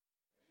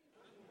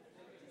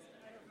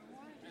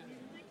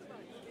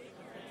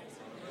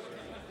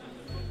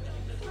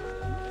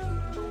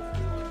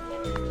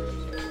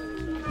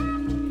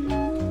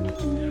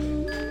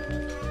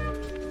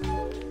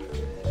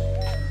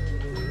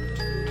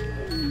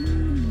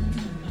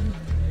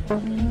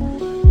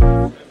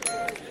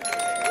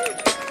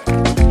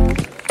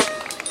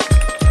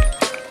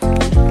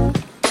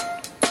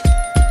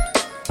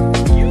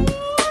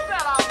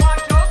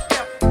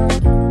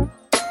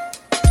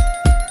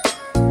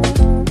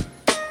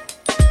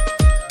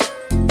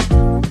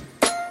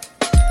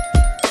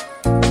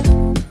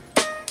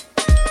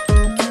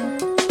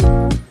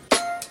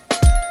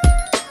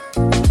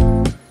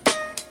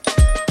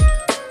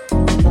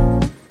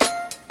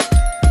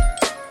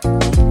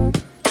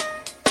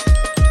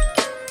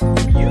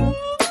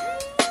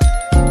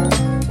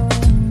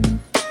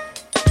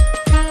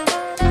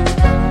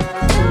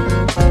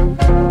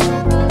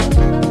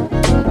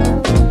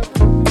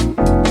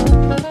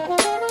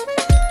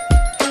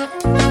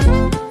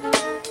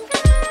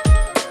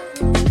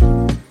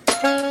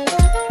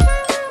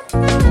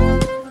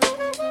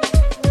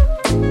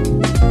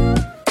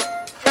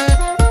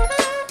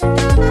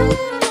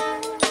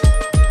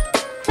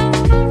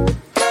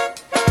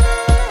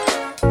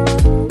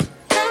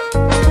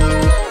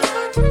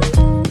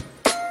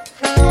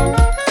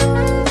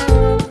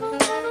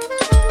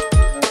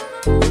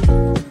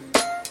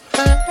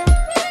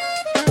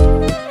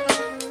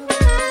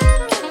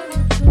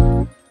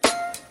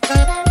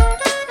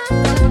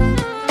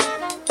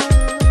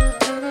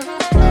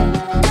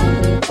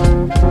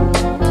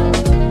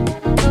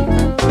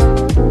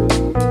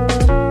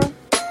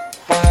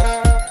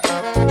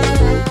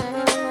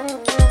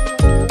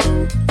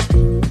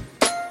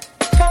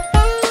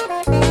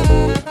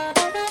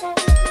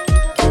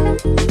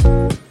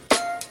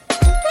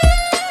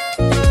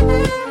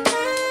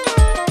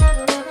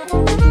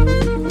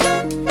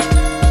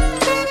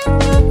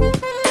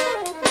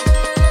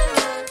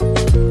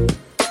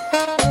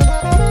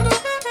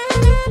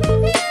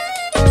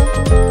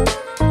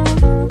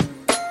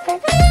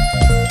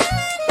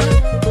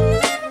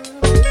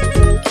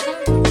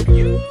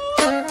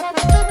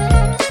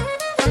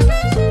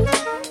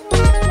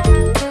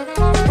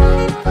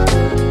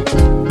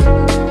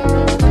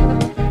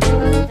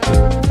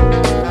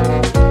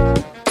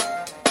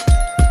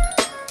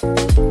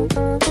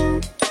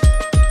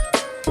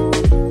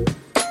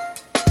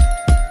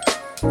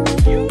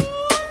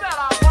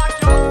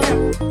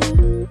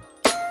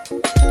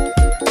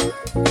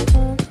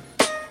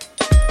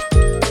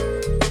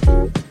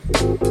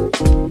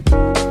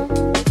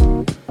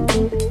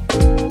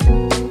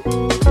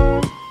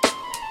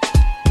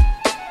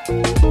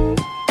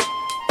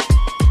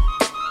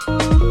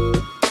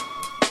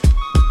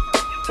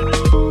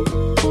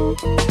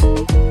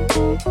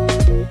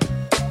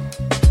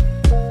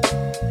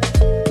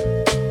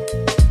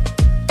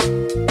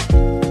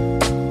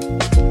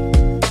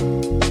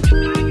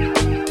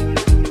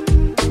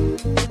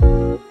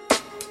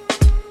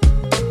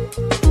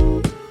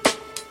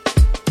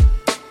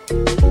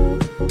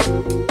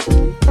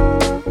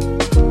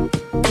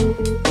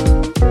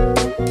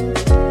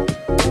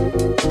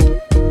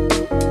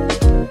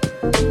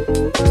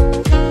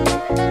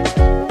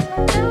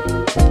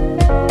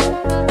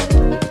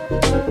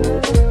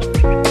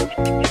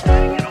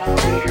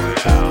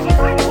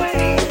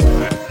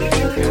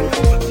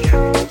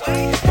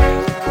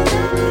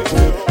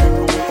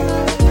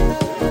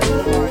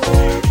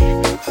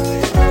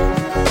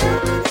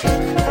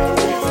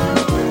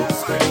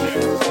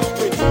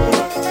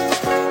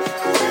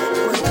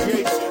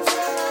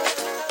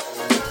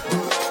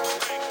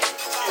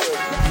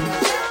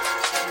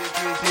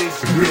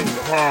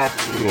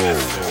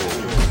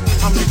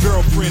I'm your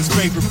girlfriend's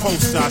favorite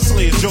poster. I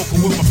slay a joker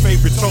with my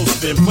favorite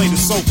toaster and play the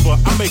sofa.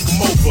 I make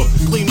them over,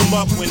 clean them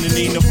up when the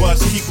Nina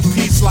bust. Keep a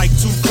piece like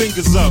 2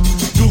 fingers up.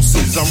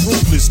 Deuces, I'm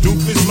ruthless,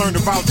 doofus. Learn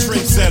about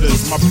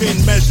trendsetters. My pen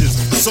measures,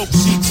 soap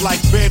sheets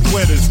like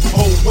bedwetters.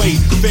 Hold weight,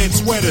 bed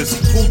sweaters.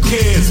 Who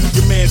cares?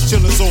 Your man's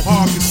chillin' so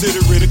hard, consider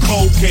it a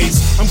cold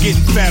case. I'm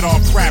getting fat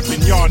off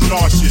rapping, y'all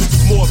nauseous.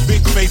 More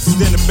big faces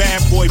than a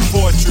bad boy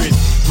portrait.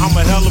 I'm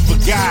a hell of a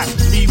guy.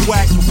 Need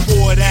whack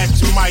before that,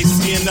 you might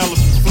see an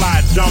elephant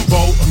fly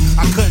Dumbo.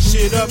 I cut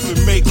shit up and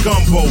make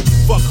gumbo.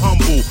 Fuck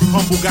humble.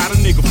 Humble got a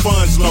nigga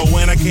funds low,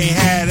 and I can't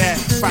have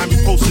that. Find me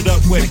posted up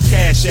where the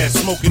cash at,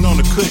 smoking on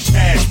the Kush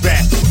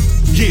hashback.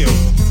 Yeah.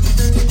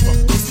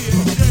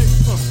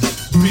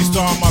 Peace to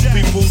all my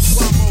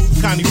peoples.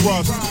 Connie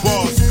Ross,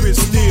 Boss, Chris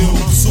Steele,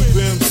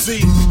 Super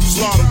MC,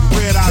 Slaughter,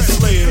 Red Eye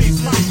Slayer,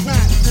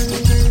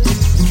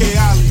 K.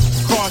 Ali,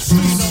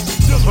 Cautious,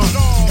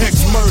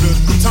 Hex Murder,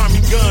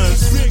 Tommy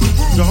Guns,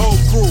 the whole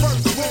crew.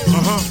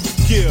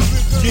 Yeah.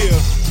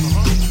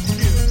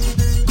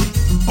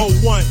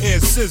 01 Air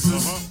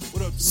Scissors.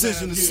 What up,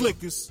 Decision the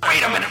Slickers.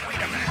 Wait a minute.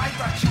 I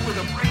thought you were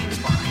the brains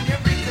behind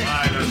everything.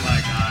 I look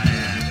like I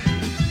am.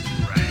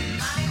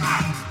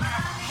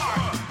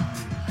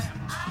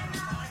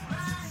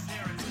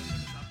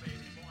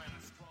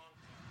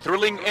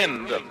 Thrilling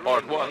end of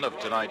part 1 of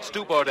tonight's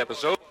 2-part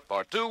episode.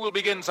 Part 2 will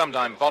begin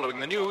sometime following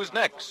the news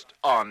next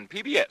on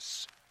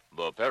PBS,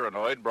 the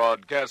Paranoid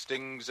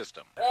Broadcasting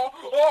System.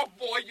 Oh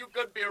boy, you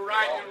could be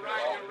right.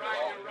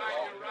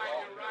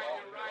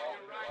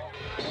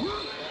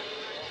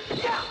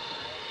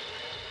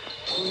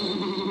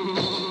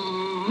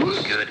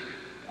 Who's good?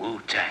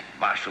 Wu-Tang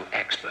martial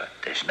expert.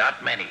 There's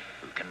not many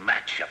who can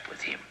match up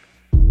with him.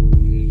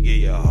 Get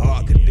your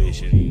heart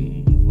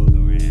condition. Fuck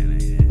around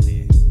like that,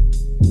 there.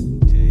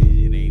 Tell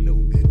you it ain't no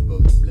good for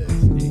your blood.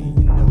 You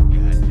know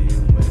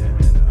goddamn well that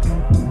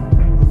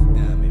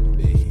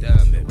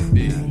Diamond B.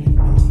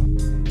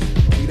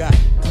 See that?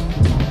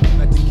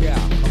 Let the cow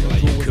come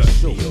through with the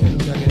show.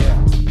 Check it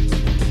out.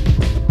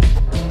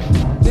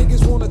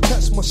 Niggas wanna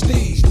test my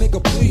steez,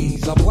 nigga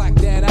please. I black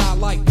that eye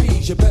like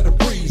peas, you better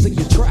freeze in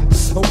your tracks.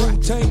 A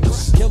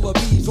Wu-Tangers, killer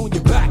bees on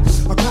your back.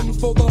 I come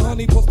for the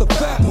honey plus the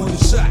fat on your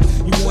sack.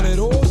 You want it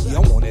all? Yeah,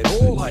 I want it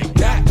all like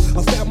that.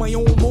 I stab my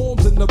own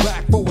moms in the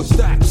back for a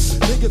stack.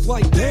 Niggas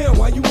like, damn,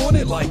 why you want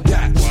it like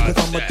that? Cause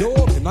I'm a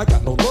dog and I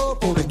got no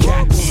love for the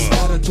cat.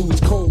 Attitude's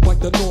cold like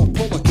the North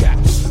Polar Cat.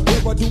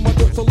 Where I do my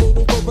dirt a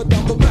little further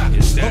down the map. A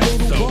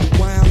little buck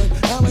wildin',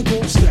 Allen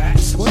Grove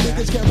stats. When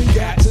niggas carry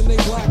gats and they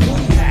black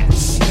hoodie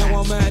hats. Now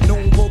I'm at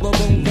known for the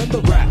bone and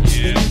the rap.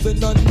 And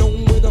using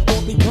unknown with a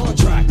phony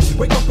contract.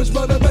 Wake up and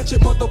smell the mention,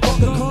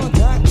 motherfucker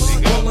contact.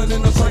 Rolling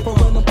in a cypher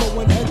and I'm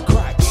throwing head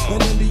cracks.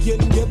 An Indian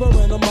giver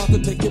and I'm about to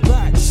take it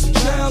back.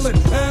 Shallon,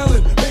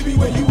 Allen, baby,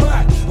 where you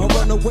at? A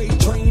runaway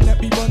train that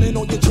be running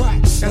on your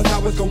tracks. That's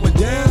how it's going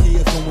down, yeah,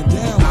 it's going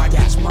down. I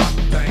got my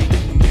thing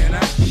in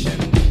action.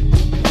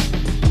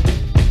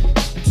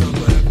 To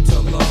live, to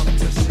love,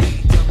 to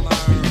see, to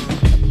learn.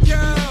 Yo,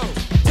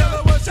 tell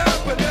her what's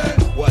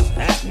happening. What's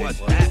happening? What's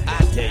happening? I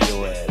tell you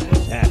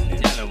what's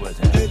happening. Tell her what's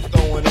happening. It's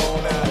going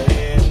on out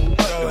here.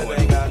 They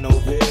ain't got no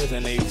beers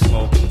and they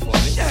smoking for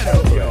me. Shut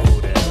up, yo.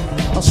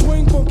 I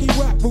swing funky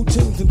rap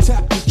routines and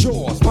tap your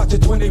jaws. Watch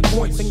your 20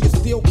 points and you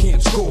still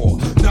can't score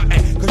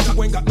nothing. Cause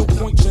you ain't got no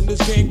points in this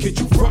game, kid,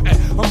 you frontin'.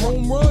 I'm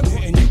home run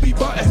hitting, you be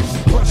buttin'.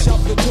 Fresh out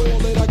the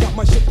toilet, I got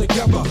my shit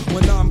together.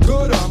 When I'm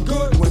good,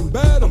 when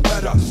bad, I'm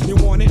better. You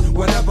want it,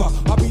 whatever.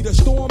 I'll be the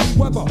stormy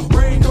weather.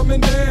 Rain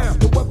coming down,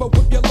 the weather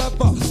whip your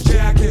leather.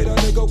 Jacket, a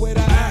nigga with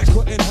an axe,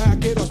 couldn't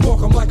hack it or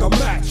spark him like a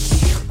match.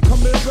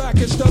 Coming back,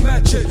 it's the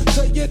match it.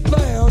 Say it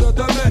loud or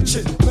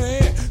dimension,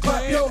 man.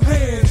 Clap your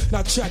hands,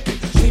 now check it.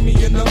 See me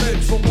in the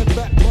mid, so when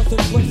back, bustin'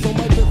 flips on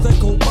my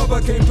physical.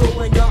 Mother came through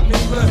and got me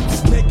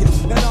lips naked.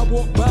 And I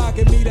walk by,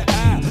 give me the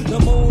eye. The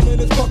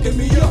moment is fucking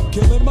me up,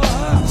 killing my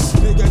eyes.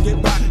 Nigga,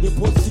 get back, you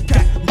pussy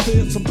cat. I'm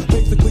fearsome,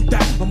 basically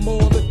that. I'm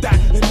all of that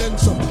and then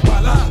some.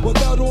 While I was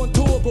out on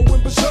tour, but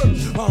went berserk.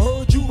 I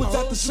heard you was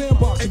at the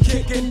sandbox and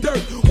kicking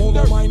dirt. All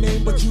of my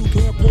name, but you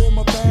can't pull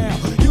my foul.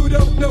 You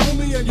don't know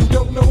me and you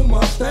don't know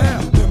my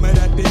style. Remember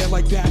that there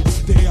like that?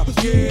 There, yeah.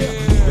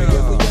 Even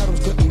if the Adams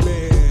couldn't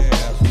bear.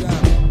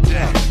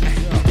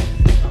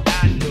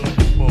 I know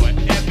the boy,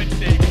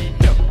 everything he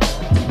know.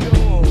 Yo,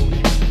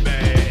 you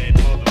bad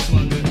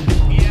motherfucker.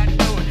 Yeah, I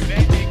told you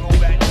that ain't gon'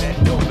 back to that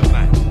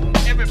Dolomite.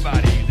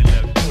 Everybody used to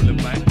love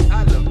Dolomite. I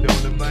love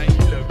Dolomite.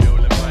 You love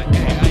Dolomite.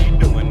 Hey, how you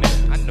doing now?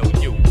 I know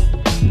you.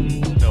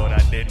 Know what I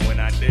did when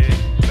I did.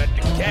 Met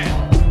the cat.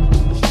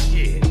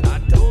 Shit, I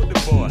told the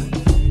boy,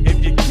 if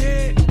you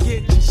can't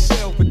get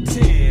yourself a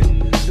 10,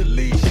 the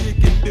least you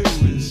can do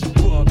is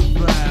fuck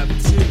 5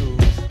 2.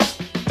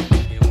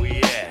 And we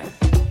at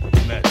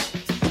nothing.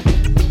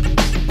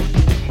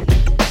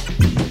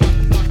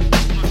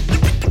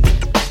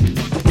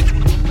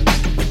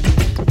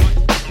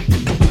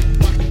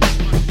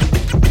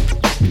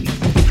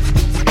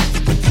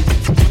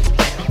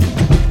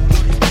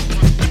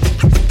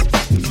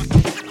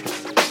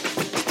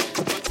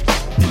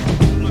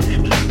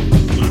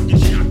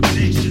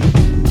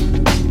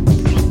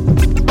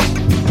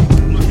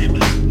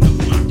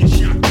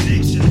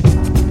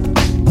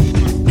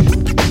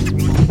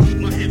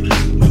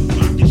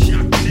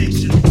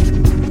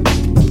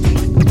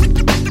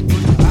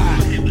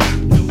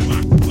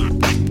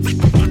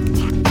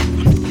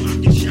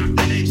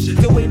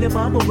 The way that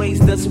mama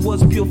raised us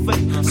was pure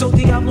fate. So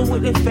Diablo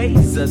wouldn't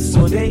phase us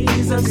or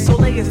daze us. So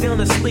lay us down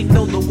to sleep,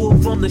 know the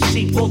wolf from the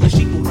sheep, or the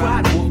sheep who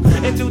cried wolf.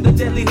 And through the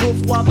deadly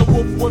hoof while the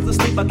wolf was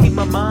asleep, I keep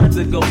my mind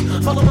to go.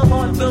 Follow my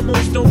heart the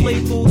most, don't play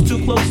fools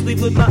too closely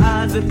with my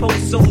eyes and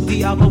post. So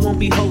Diablo won't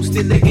be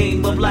hosting the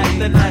game of life.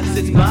 The night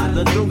sits by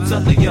the throats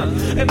of the young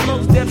and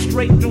blows death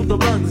straight through the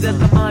lungs as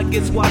the mind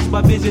gets washed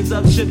by visions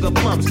of sugar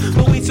plums.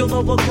 But we still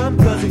overcome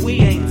cause we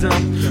ain't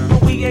dumb.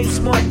 But we ain't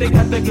smart, they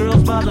got the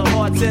girls by the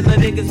hearts and the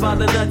niggas by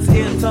the nuts,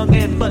 ear, tongue,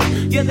 and butt.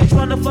 Yeah, they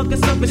tryna fuck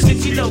us up and shit,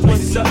 you know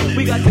what's up.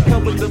 We got to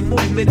come with the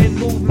movement and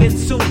movement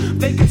soon.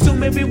 They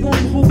consume every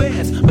woman who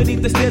bears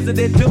beneath the stairs of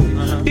their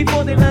doom.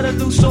 Before they let a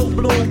new soul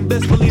bloom,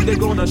 best believe they're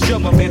gonna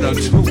shove them in a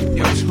tomb.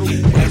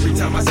 Every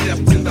time I step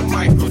to the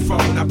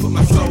microphone, I put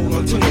my soul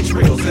on 2 inch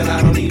reels that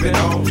I don't even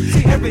own.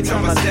 Every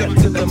time I step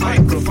to the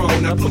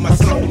microphone, I put my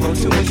soul on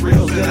 2 inch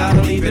reels that I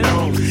don't even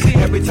own.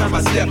 Every time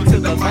I step to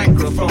the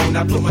microphone,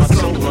 I put my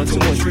soul on 2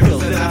 inch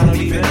reels that I don't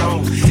even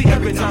own.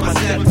 Every time I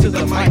step to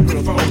the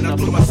microphone, I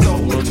put my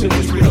soul on 2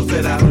 inch reels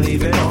that I don't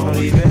even own.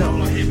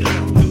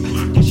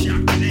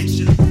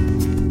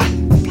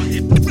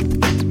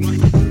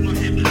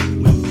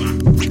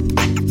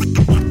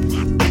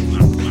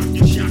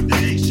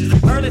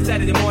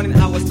 Saturday morning,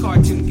 I was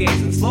cartoon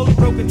gazing. Slowly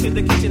broke into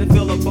the kitchen to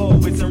fill a bowl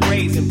with some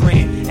raisin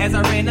bran. As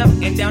I ran up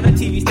and down a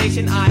TV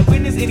station, I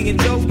witnessed Indian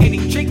Joe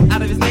getting tricked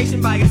out of his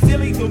nation by a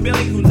silly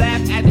hillbilly who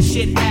laughed at the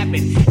shit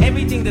happen.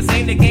 Everything the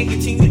same, the gang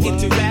continued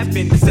into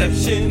rapping.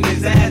 Deception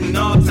is at an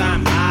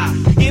all-time high.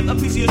 Give a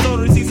piece of your soul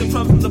to see some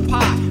crumbs from the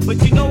pie.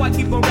 But you know I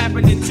keep on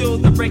rapping until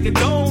the break of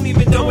dawn.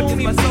 Even though it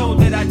is my soul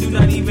that I do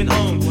not even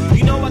own.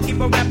 You know I keep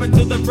on rapping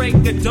till the break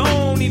of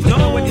dawn. Even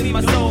though it is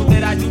my soul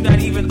that I do not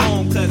even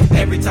own. Cause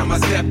every time I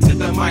step to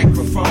the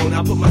microphone,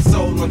 I put my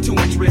soul on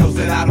 2-inch reels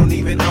that I don't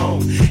even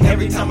own.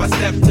 Every time I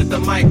step to the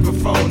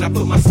microphone, I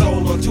put my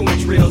soul on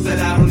 2-inch reels that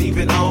I don't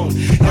even own.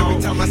 Every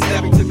time I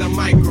step to the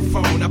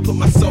microphone, I put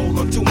my soul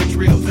on 2-inch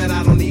reels that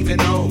I don't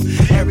even own.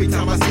 Every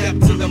time I step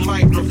to the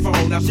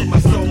microphone, I put my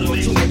soul on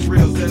 2-inch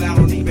reels that I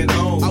don't even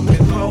own. I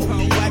went low,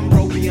 black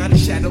bro beyond a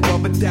shadow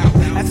of a doubt.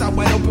 As I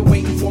went open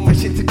waiting for my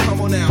shit to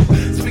come on out.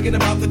 Speaking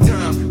about the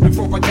time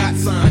before I got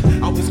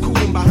signed, I was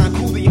cooling behind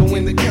Coolio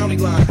in the county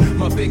line.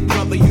 My big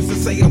brother used to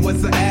say I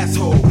was an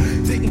asshole.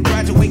 Didn't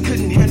graduate,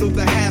 couldn't handle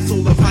the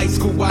hassle of high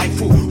school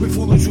waifu with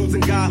foolish rules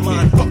and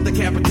guidelines. Fuck the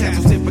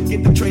capitals, said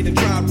forget the trade and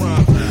drive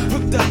rhymes.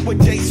 Hooked up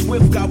with Jay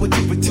Swift, got with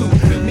 2 for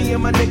 2. Me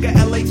and my nigga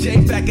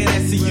LAJ back at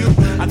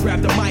SCU. I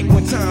grabbed the mic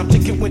one time,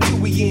 chicken went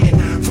 2 in.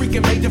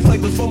 Freaking major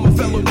flavors for my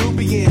fellow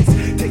Nubians.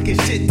 Taking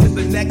shit to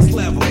the next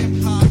level.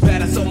 Too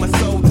bad I sold my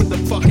soul to the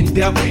fucking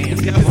devil.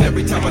 Cause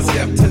every time I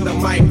step to the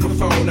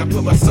microphone, I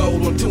put my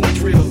soul on 2-inch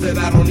reels that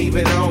I don't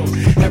even own.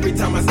 Every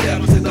time I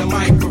step to the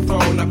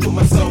microphone, I put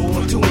my soul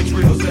on 2-inch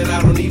reels that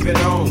I don't even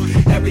own.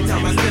 Every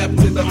time I step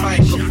to the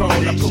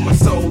microphone, I put my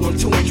soul on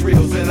 2-inch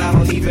reels that I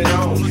don't even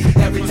own.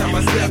 Every time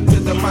I step to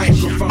the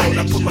microphone,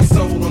 I put my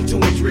soul on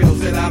 2-inch reels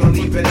that I don't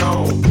even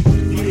own.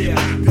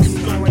 Yeah, this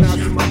is going out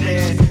to my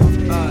man,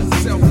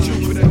 Self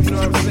Jupiter, you know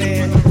what I'm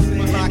saying?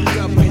 Locked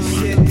up and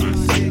shit.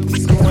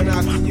 It's going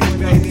out to you,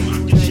 baby.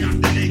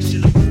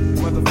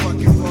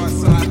 Motherfucking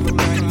Farside from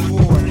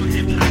 94.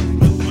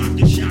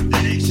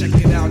 Check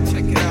it out,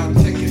 check it out,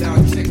 check it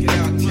out, check it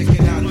out, check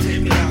it out,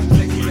 check it out,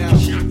 check it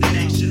out.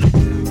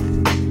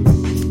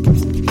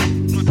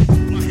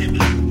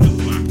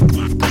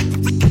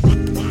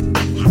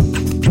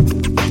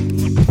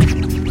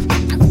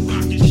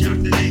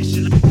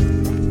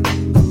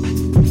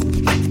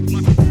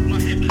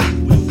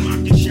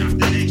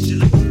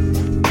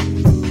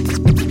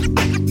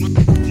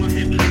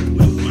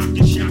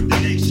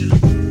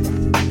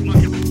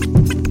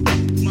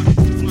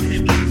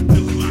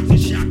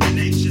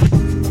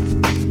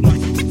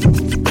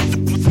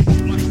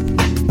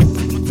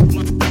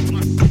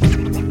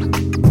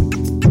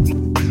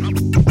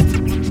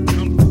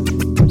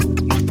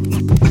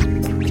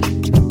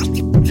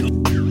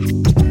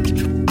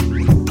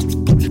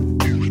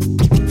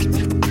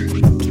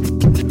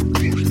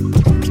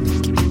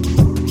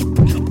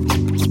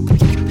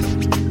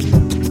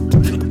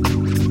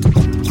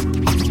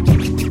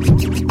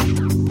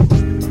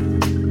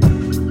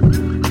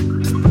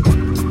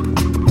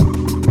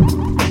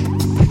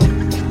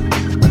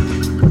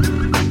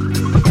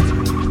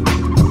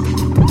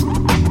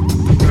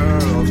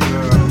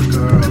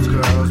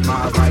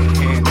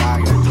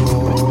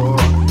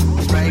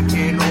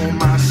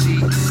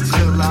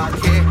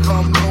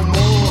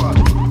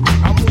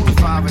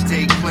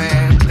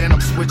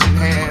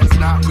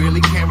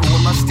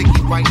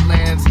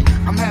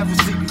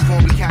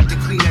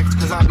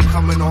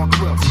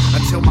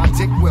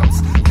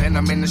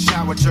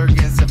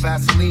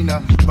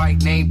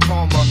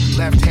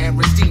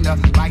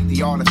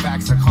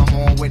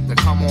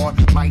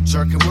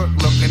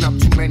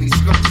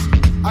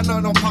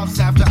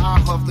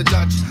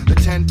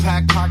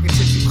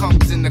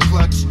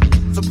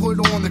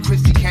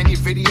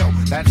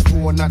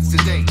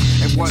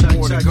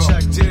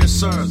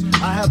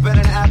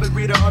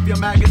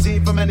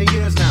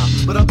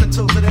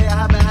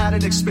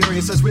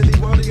 That's really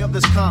worthy of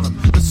this column.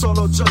 The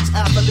solo jokes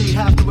athlete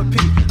have to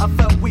repeat. I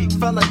felt weak,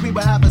 felt like we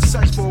were having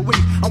sex for a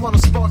week. I wanna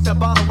spark that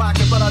bottle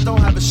rocket, but I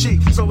don't have a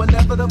sheet. So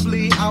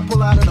inevitably, I'll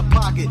pull out of the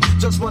pocket.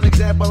 Just one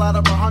example out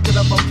of 100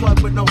 of a plug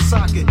with no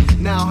socket.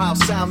 Now how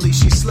soundly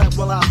she slept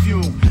while I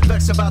fume.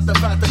 Vexed about the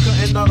fact I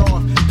couldn't nut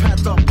off.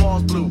 Pent up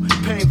balls blue,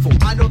 painful.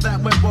 I know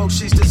that when woke,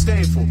 she's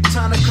disdainful.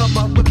 Time to come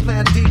up with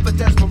plan D for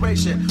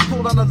desperation.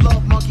 Pulled on a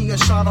love monkey and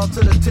shot off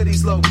to the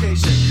titties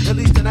location. At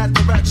least in that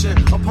direction.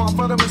 Upon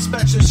further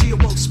inspection, she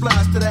awoke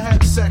splash to the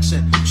head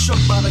section. Shook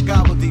by the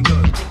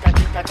gobbledygook. I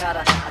think I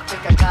gotta.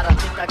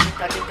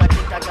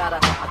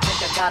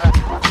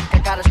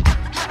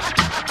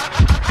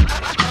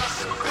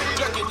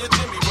 Jerking your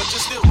Jimmy, but you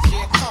still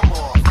can't come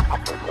off. I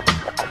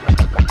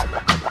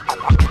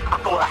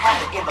thought I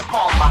had it in the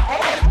palm of my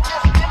hand.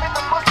 Just give me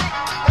the pussy,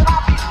 and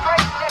I'll be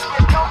straight. If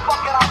you don't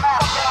fuck it, I'm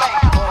out.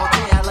 All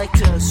day I like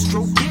to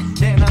stroke it,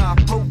 then I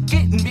poke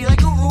it and be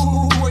like,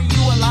 ooh, are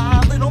you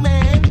alive, little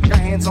man? Your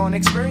hands-on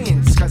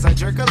experience, cause I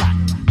jerk a lot.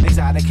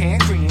 Exotic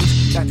hand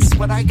creams, that's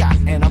what I got.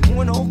 And a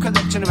porno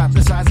collection about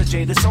the size of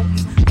Jada Sultan.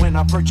 When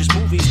I purchase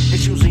movies,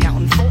 it's usually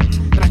out in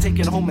Fulton. Then I take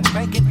it home and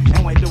spank it,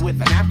 and wipe it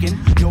with a napkin.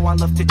 Yo, I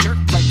love to jerk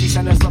like these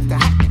centers love to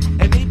hack.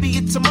 And maybe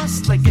it's a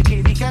must, like a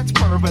kitty cat's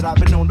purr. But I've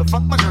been known to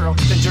fuck my girl,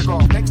 then jerk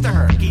off next to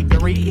her. Keep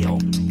it real.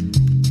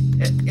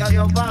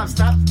 Yo, Bob,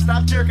 stop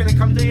jerking and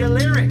come do your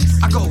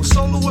lyrics. I go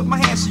solo with my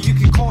hands, so you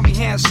can call me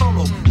Han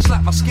Solo.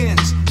 Slap my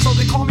skins, so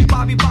they call me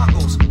Bobby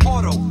Bongos.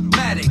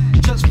 Automatic,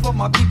 just for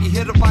my BB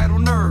hit a vital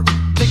nerve.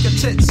 Think of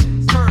tits,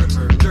 curves,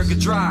 jerk it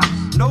dry.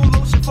 No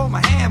lotion for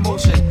my hand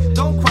motion.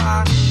 Don't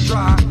cry,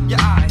 dry your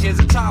eye. Here's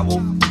a towel.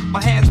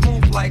 My hands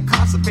move like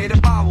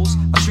constipated bowels.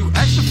 I shoot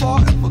extra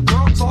far if a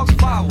girl talks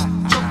foul.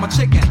 Choke my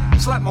chicken,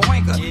 slap my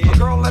wanker. A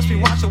girl lets me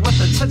watch her with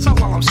her tits out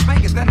while I'm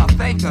spanking. Then I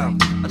thank her.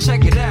 I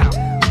check it out.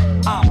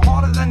 I'm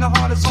harder than the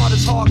hardest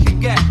hard can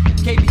get.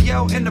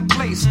 KBL in the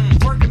place,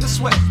 working the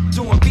sweat.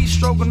 Doing beat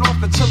stroking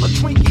off until a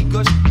Twinkie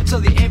gush.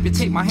 Until they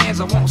amputate my hands,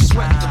 I won't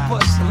sweat the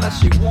puss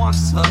unless she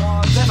wants her.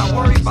 Then I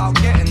worry about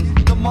getting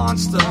the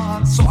monster.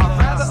 So I'd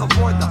rather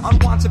avoid the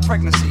unwanted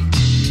pregnancy,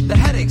 the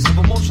headaches of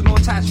emotional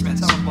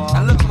attachments.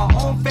 I live in my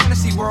own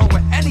fantasy world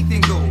where anything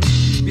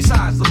goes.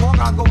 Besides, the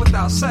longer I go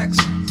without sex,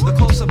 the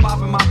closer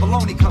Bob and my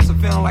baloney comes to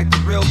feeling like the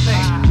real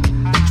thing.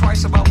 Think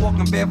twice about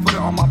walking barefooted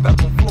on my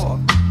bedroom floor.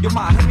 Yo,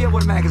 ma, hit me up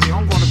with a magazine.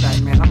 I'm going to back,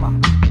 man. I'm out.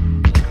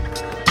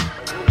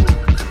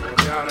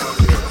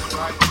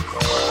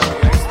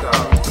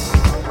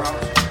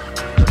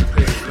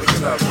 Look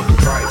it up, look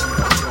it right.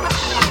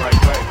 Right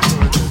way.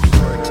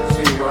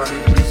 See what I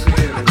need to be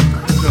seeing and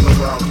feel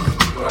about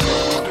what I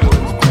need to do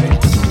in this pain.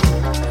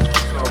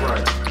 It's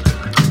alright.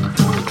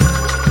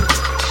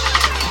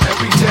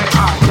 Every day I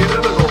get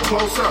a little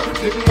closer.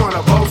 Didn't want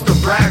to boast or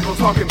brag or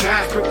talking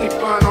bad. Strictly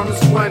fun on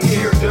this one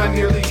here. Done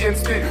nearly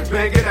instant.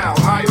 Bang it out.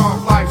 High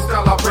off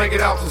lifestyle. I'll break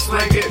it out to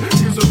slang it.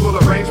 Musical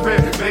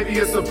arrangement. Maybe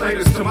it's the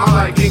latest to my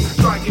liking.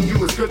 Striking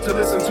you is good to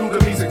listen to.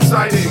 The music's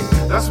exciting.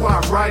 That's why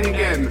I'm writing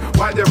in.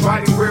 Why they're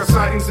writing rare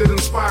sightings that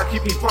inspire.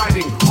 Keep me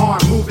fighting. On,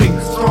 moving,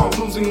 strong.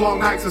 Losing long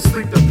nights of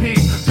sleep to peak.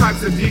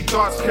 Types of deep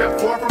thoughts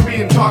kept far from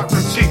being talked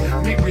from cheap.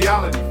 Meet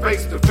reality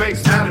face to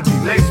face.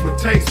 Anatomy laced with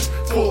taste.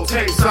 Full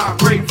taste. I'm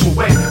grateful.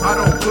 Wait, I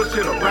don't push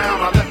it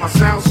around. I let my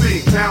sound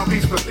speak. Down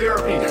beats for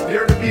therapy.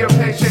 Dare to be a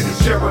patient.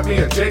 Share with me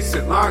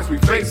adjacent lines we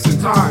face in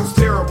times.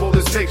 Terrible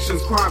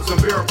distinctions, crimes,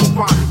 unbearable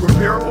fine.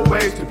 Repairable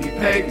ways to be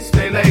paid and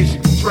stay lazy.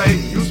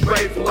 Trade, use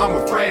grateful, I'm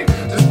afraid.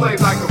 Just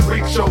plays like a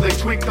freak show. They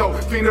tweak though,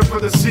 fiending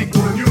for the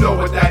sequel. And you know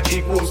what that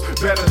equals.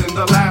 Better than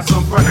the last.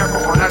 I'm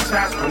forever on that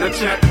task. From the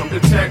check, come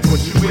detect what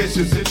you wish.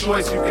 It's a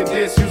choice you can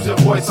diss. Use your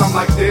voice, I'm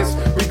like this.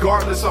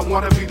 Regardless, I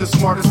wanna be the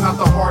smartest, not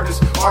the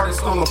hardest.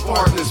 Artist on the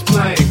farthest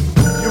plane.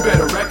 You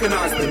better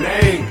recognize the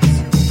names.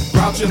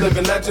 Grouchy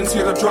living legends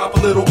here to drop a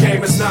little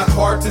game. It's not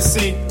hard to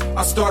see.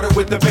 I started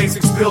with the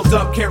basics, built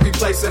up, can't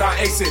replace it. I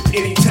ace it,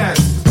 any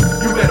test.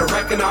 You better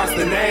recognize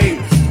the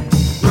names.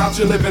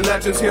 Grouchy living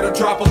legends here to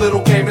drop a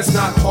little game. It's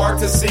not hard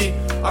to see.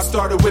 I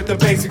started with the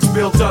basics,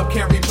 built up,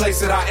 can't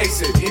replace it. I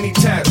ace it, any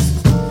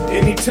test,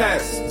 any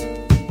test.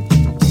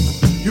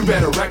 You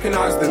better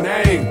recognize the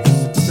names.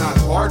 It's not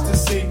hard to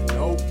see.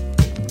 Nope,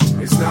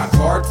 it's not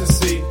hard to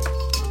see.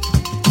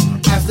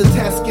 As the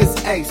test gets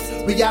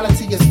aced,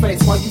 reality is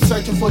faced. While you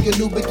searching for your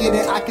new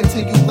beginning, I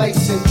continue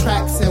lacing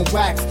tracks and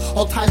wax,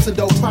 all types of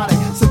dope product,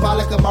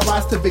 symbolic of my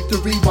rise to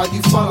victory. While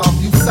you fall off,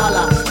 you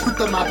sala,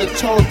 kutama the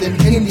chosen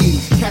hindi.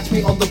 Catch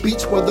me on the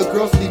beach where the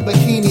girls leave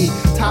bikini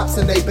tops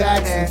in they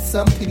bags and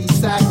some titty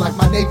sag like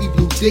my navy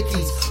blue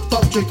dickies.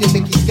 Fuck drinking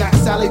Mickey's, got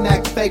Sally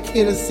Nack, fake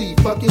Hennessy.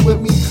 Fucking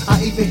with me,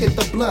 I even hit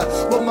the blunt.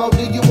 What more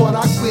do you want?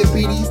 I quit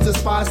BDs,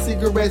 despise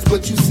cigarettes,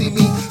 but you see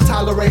me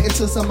tolerate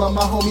until some of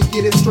my homies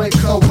get it straight.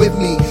 Come with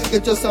me,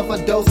 get yourself a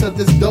dose of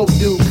this dope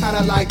dude.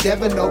 Kinda like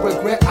Devin, no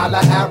regret. All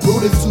I have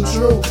root is too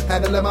true.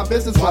 Handling my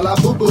business while I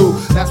boo boo.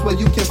 That's where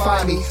you can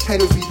find me.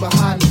 Haters be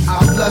behind me.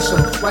 I flush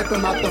them, wipe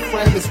them out the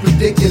frame. It's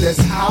ridiculous.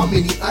 How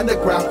many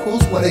underground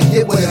crews wanna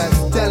get with us?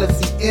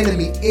 Jealousy,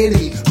 enemy.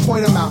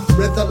 Point them out.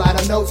 Read the line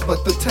of notes,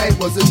 but the tape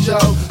was a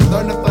joke.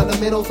 Learn the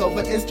fundamentals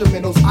over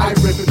instrumentals. I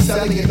rip it,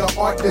 selling in the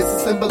art.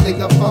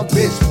 Disassembling a punk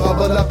bitch.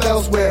 Bubble up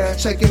elsewhere.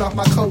 Shaking off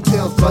my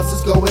coattails.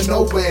 Buses going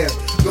nowhere.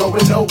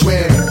 Going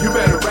nowhere. You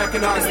better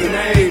recognize the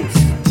names.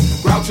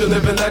 Grouchy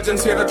living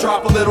legends here to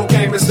drop a little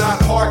game. It's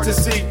not hard to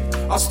see.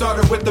 I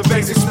started with the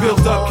basics,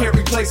 built up, can't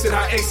replace it.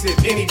 I ace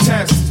it, any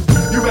test.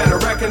 You better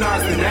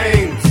recognize the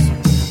names.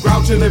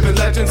 Grouchy living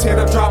legends here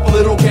to drop a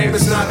little game.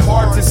 It's not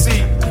hard to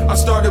see. I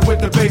started with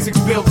the basics,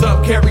 built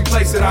up, can't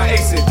replace it. I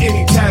ace it,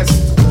 any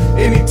test,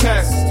 any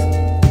test.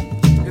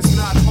 It's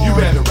not hard. You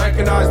better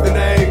recognize the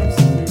names.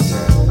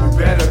 You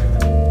better.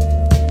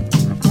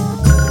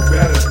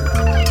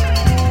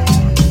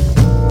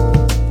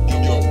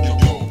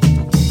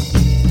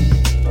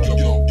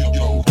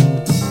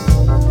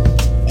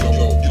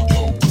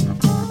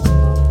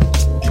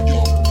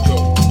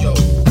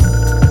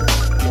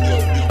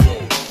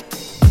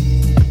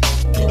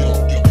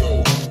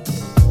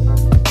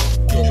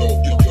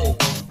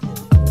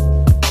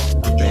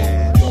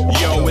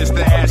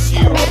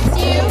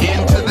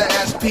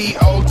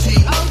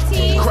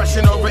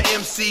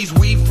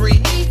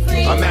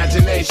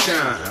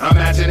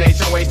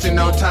 Imagination wasting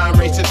no time,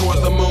 racing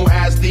towards the moon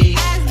as these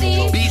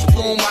beats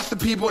boom. Watch the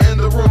people in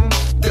the room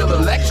feel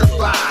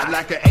electrified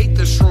like an eighth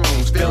of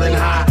shrooms, feeling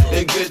high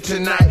and good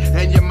tonight,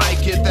 and you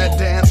might get that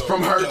dance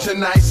From her to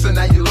nice, so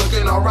now you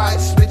looking alright.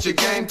 Spit your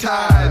game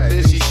tight,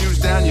 then she shoots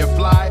down your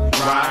fly.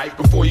 Right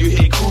before you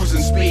hit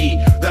cruising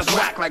speed. That's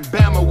whack like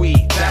Bama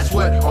weed. That's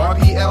what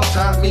RPL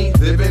taught me.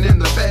 Living in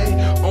the Bay,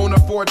 on a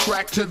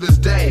 4-track to this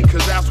day.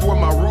 Cause that's where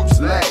my roots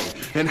lay.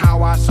 And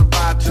how I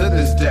survive to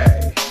this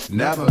day.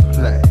 Never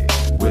play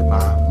with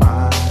my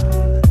mind.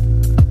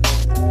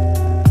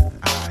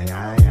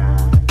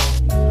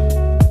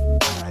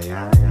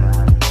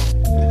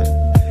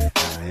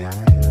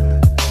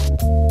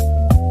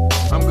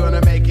 I'm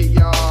gonna make it,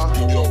 y'all.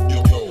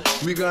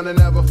 We gonna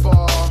never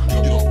fall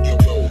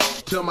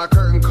till my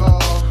curtain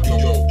call.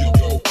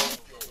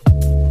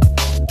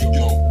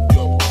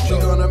 We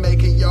gonna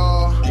make it,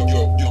 y'all.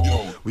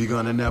 We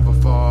gonna never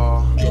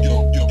fall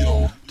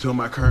till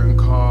my curtain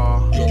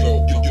call.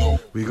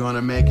 We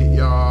gonna make it,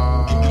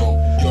 y'all.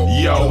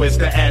 Yo, it's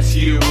the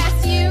SU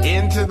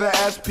into the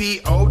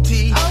SPOT.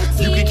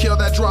 You can kill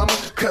that drama,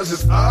 cause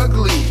it's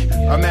ugly.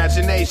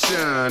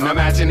 Imagination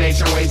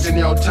wasting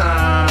your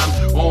time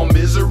on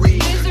misery.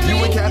 You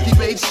and Kathy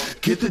Bates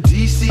get the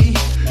DC.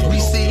 We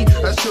see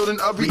as children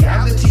of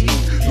reality.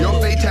 Your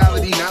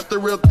fatality, not the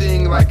real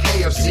thing like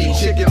KFC.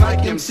 Chicken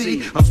like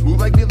MC. I'm smooth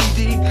like Billy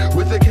D.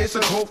 With a case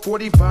of Colt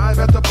 45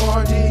 at the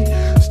party.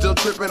 Still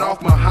tripping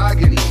off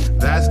mahogany.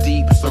 That's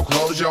deep, so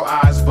close your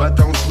eyes, but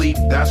don't sleep.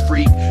 That's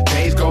freak.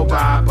 Days go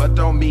by, but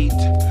don't meet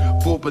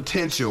full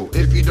potential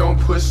if you don't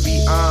push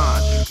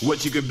beyond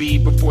what you could be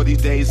before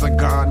these days are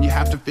gone. You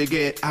have to figure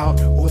it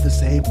out, or the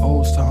same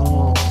old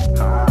song.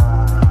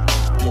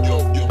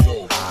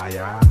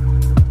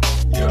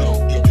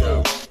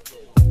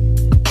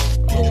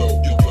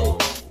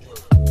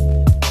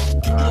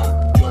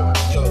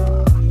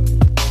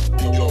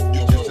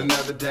 Just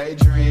another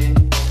daydream.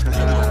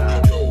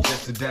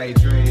 Just a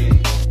daydream.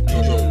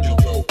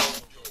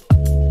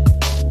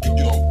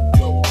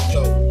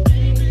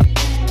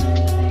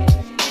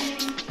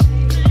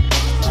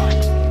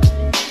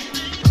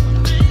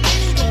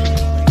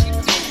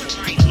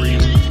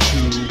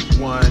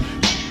 1,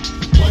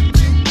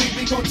 2, 3,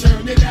 we gon'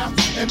 turn it out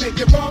and make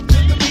it rock to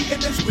the beat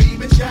and then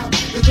scream and shout.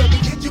 Cause when we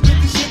hit you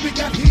with the shit we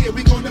got here,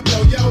 we gonna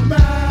blow your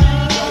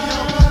mind.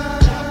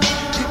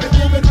 Keep it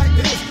moving like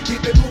this,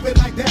 keep it moving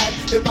like that.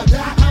 If I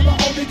die, I'ma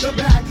only come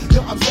back.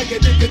 Yo, I'm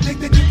saying if you think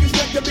that you can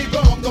step to me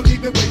wrong, don't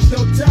even waste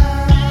your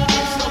time.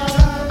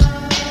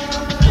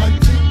 1,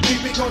 2,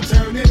 3, we gon'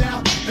 turn it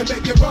out and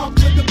make it rock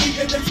to the beat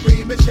and then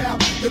scream and shout.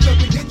 Cause when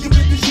we hit you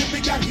with the shit we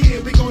got here,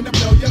 we gonna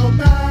blow your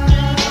mind.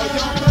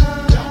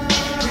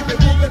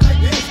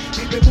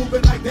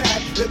 Moving like that.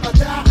 If I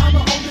die,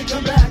 I'ma only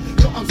come back.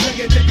 Yo, I'm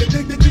saying if you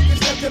think that you can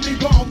step to me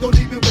wrong, don't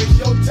even waste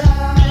your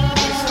time.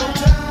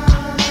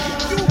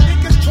 You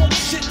niggas talk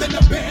shit, then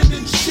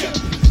abandon ship.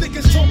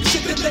 Niggas talk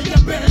shit, then they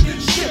abandon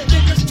ship.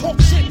 Niggas talk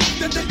shit,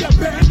 then they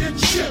abandon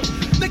ship.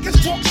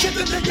 Niggas talk shit,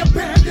 then they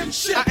abandon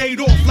ship. I ate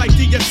off like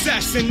the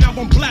assassin, now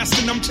I'm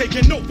blasting, I'm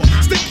taking over.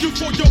 Stick you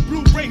for your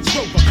blue Range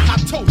Rover. I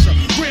told ya,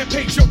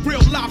 rampage, your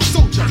real live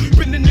soldier.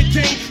 Been in the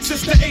game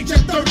since the age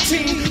of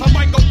 13. A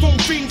microphone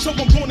fiend, so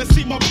I'm gonna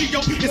see my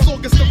P.O. It's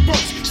August the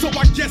 1st, so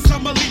I guess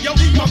I'm a Leo.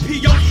 My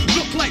P.O.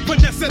 look like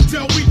Vanessa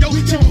Del Rio.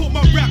 She pull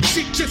my rap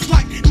sheet just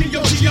like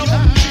Neo Geo.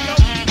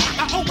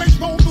 I always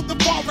roll through the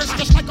forest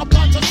just like a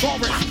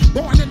brontosaurus.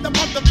 Born in the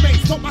month of May,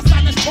 so my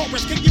sign is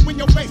Taurus. Kick you in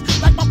your face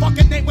like my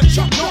fucking name was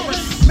Chuck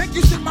Norris. Make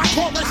you sing my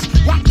chorus,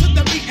 rock to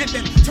the beat and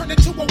then turn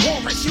into a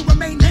walrus. You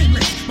remain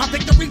nameless, my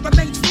victory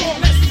remains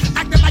flawless.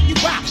 Acting like you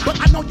wild, but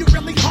I know you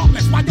really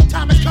harmless. While your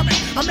time is coming,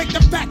 I make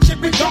the fat shit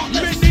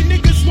regardless. Many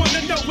niggas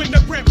wanna know when the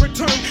rap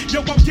return.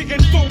 Yo, I'm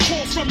getting phone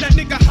calls from that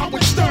nigga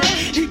Howard Stern.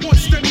 He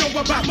wants to know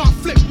about my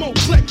flip mode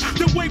clip.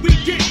 The way we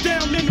get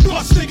down and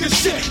bust nigga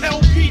shit.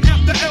 LP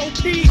after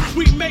LP,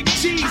 we make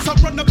cheese. I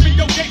run up in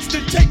your gates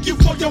to take you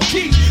for your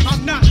keys.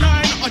 I'm not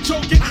lying or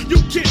joking.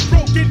 You get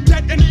broken,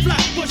 dead and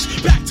Flatbush.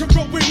 Back to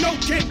Rowan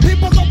Oaken.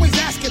 People always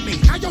asking me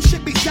how your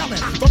shit be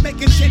selling. For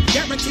making shit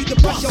guaranteed to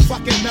bust your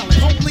fucking melon.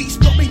 Police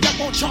put me up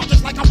on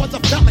charges like I was a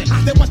felon.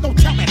 There was no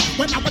telling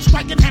when I was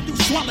striking, have you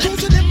swelling.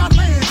 Cruising in my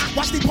land,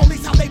 watch the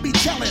police how they be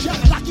chillin'.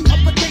 Lock you up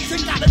for days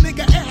and got a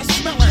nigga ass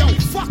smelling. Yo,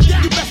 fuck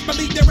that. You best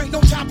believe there ain't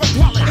no time for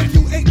dwelling. If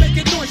you ain't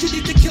making noise, you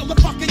need to kill the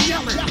fucking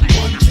yelling. 1, 2,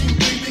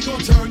 3, we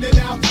gon' turn it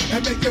out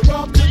and make it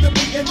rock to the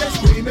beat and then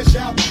scream and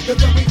shout. Cause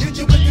when we hit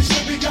you with the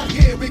shit we got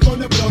here, we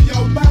gonna blow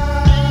your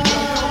mind.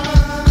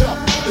 Yo,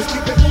 let's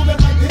keep it moving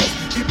like this,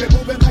 keep it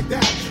moving like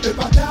that. If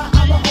I die,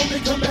 I'ma only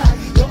come back.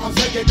 Yo, I'm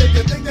saying if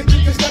you think that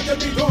you can step to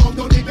me wrong,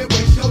 don't even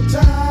waste your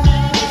time.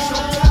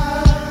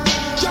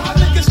 Y'all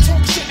niggas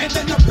talk shit and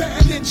then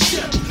abandon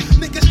ship.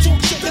 Niggas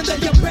talk shit, then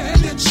they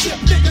abandon ship.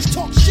 Niggas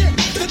talk shit,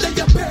 then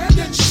they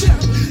abandon ship.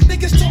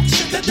 Niggas talk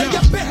shit, then they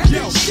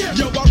abandon ship.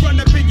 Yo, I run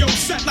up in your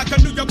set like a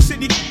New York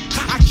City.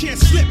 I can't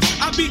slip.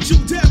 I beat you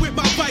down with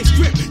my vice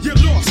grip. You're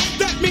lost.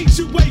 That means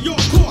you weigh your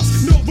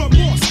course. No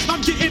remorse.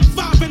 I'm getting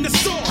 5 in the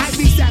sauce. I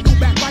be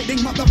saddleback riding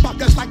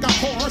motherfuckers like a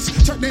horse.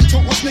 Turning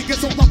toss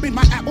niggas all up in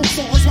my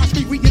applesauce. Watch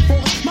me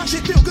reinforce. My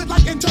shit feel good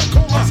like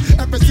intercourse.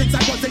 Ever since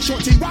I was a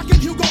shorty rockin'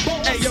 Hugo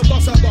Boss. Hey, yo,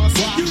 boss, wow.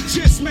 You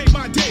just made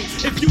my day.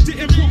 If you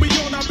didn't put me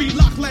on, I'll be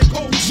locked like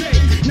OJ.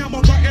 Now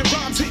I'm writing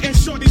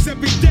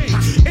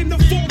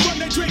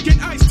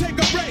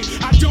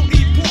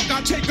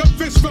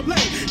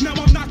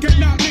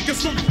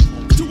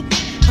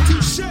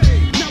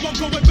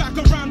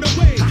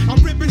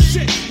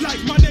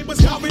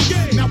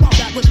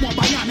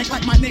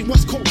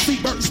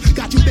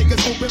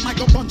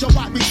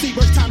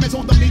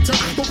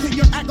clean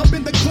your act up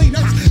in the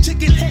cleaners.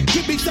 Chicken head,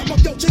 give me some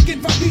of your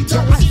chicken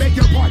fajitas. I beg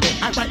your pardon,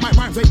 I write my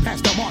rhymes way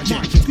past the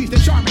margin. Squeeze the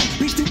charming,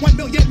 reach to 1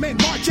 million men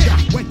marching.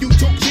 When you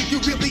talk shit, you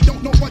really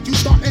don't know what you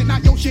starting. Now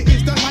your shit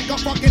is done like a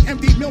fucking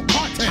empty milk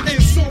carton.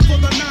 And so for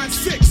the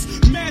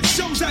 9-6, mad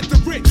shows at the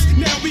Ritz.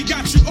 Now we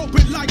got you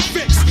open like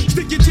Vicks.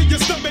 Stick it to your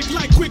stomach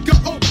like Quicker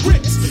Oak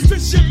bricks.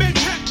 Fisherman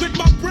hat with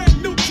my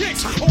brand new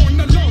kicks. On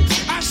the low,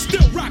 I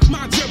still rock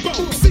my jabot.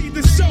 See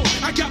the show,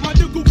 I got my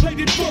nickel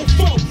plated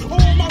 4-4.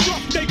 All my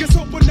rough niggas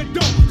open the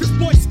door. Cause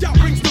Boy Scout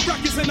brings the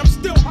records and I'm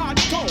still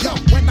hardcore. Yo,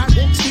 when I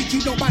walk street,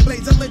 you know my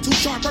blade's a little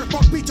sharper.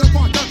 Fuck Peter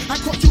Parker, I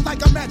cross you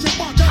like a magic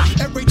marker.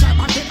 Every time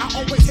I hit, I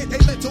always hit a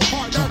little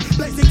harder.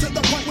 Blazing to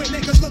the point where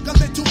niggas look a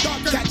little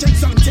darker. Catching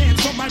suntans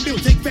for my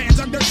music fans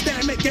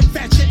understand. Making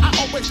fat shit, I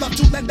always love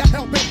to lend a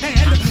helping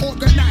hand.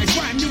 Organized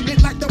rhyme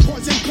unit like the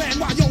Poison Clan.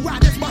 While your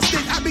riders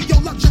busting, I be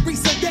your luxury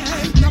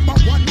sedan. Number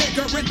one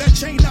nigga in the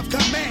chain of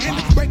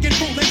command. Breaking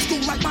rule in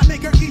school like my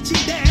nigga Ichi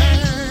Dan.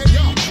 Hey,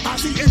 yo, I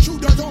see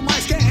intruders on my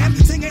scan.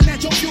 Singing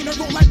at your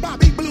funeral like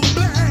Bobby Blue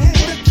Bland.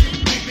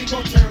 We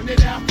gon' turn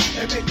it out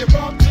and make it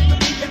rock to the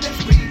beat and then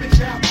scream and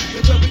shout.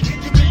 And when we get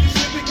you in the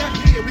shit we got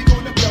here, we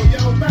gonna blow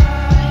your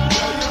mind.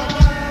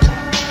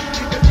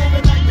 Keep it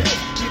moving like this,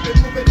 keep it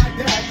moving like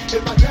that.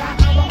 If I die,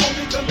 I'ma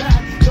only come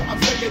back. So I'm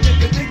saying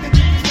if you think that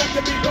you can step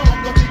to me wrong,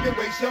 don't even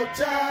waste your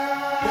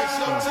time. Waste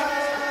your time.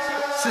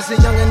 Since a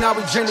youngin' now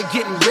we dream of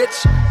getting rich.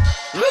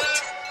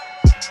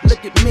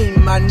 Look at me,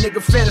 my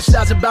nigga,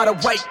 fantasize about a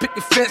white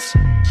picket fence.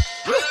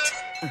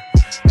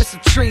 And some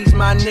trees,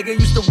 my nigga,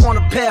 used to want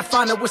a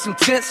Pathfinder with some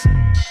tents.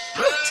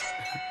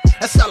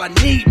 That's all I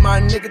need, my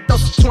nigga, throw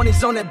some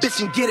 20s on that bitch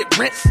and get it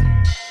rinsed.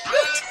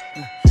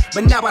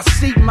 But now I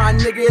see, my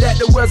nigga, that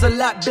the world's a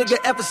lot bigger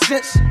ever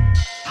since.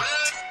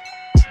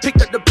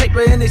 Picked up the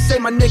paper and they say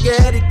my nigga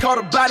Eddie caught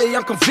a body,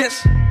 I'm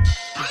convinced.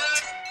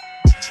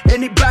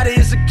 Anybody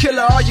is a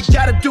killer, all you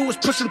gotta do is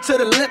push him to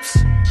the lips.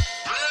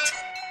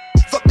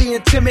 Fuck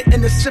being timid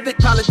in the civic,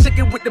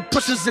 politicking with the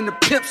pushers and the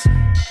pimps.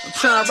 I'm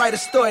trying to write a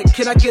story,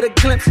 can I get a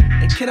glimpse?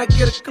 And can I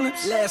get a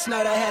glimpse? Last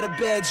night I had a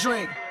bad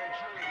dream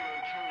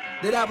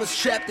that I was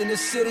trapped in the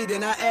city,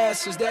 then I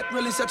asked, is that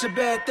really such a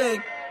bad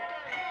thing?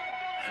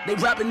 They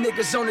robbing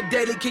niggas on the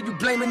daily, can you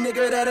blame a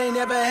nigga that ain't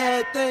ever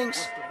had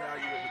things?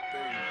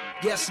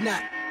 Guess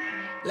not.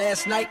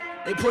 Last night,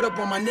 they put up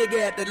on my nigga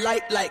at the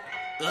light like,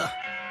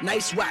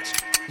 nice watch,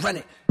 run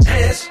it.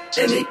 Hands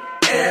in the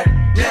air,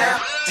 now,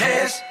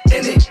 hands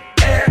in the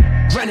air,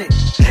 run it.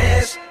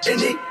 Hands in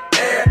the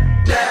air,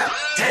 now,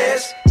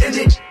 hands in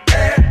the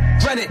air,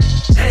 run it.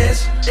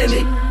 Hands in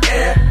the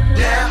air,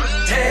 now,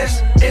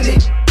 hands in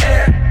the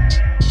air,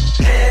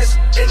 hands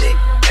in the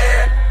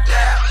air,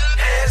 now,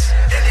 hands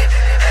in the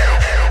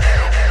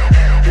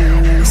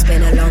air. It's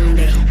been a long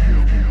day,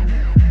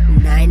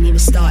 and I ain't even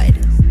started.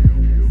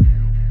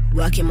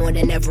 Working more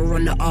than ever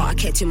on the art I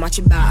care too much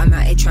about, I'm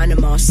out here trying to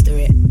master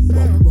it.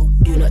 Whoa,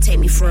 do not take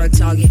me for a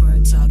target.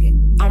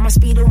 I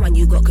must be the one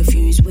you got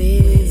confused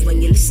with.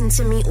 When you listen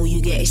to me, all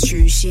you get is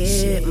true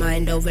shit.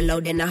 Mind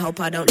overloading, I hope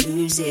I don't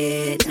lose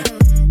it.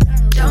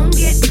 Don't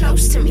get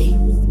close to me.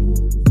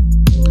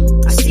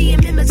 I see him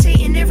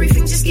imitating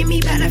everything, just give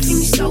me back that thing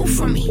you stole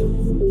from me.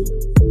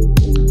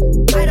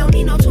 I don't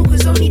need no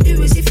talkers, only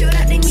do is if you're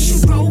that thing, you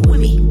should roll with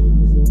me.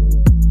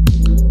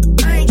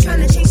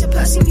 Trying to change the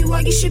person you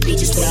are, you should be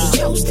just what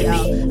you chose to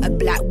be. A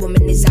black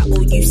woman, is that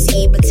all you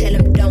see? But tell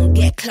them don't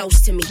get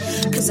close to me,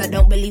 cause I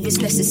don't believe it's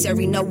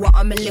necessary. Know what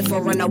I'ma live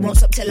for, and I won't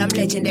stop till I'm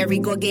legendary.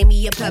 God gave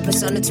me a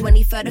purpose on the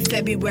 23rd of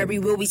February.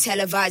 Will be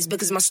televised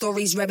because my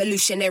story's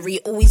revolutionary.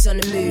 Always on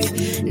the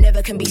move,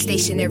 never can be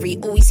stationary.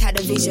 Always had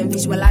a vision,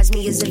 visualize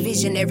me as a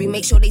visionary.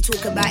 Make sure they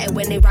talk about it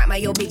when they write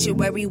my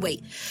obituary.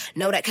 Wait,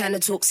 no, that kind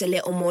of talk's a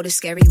little more the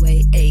scary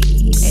way. Ay,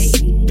 ay.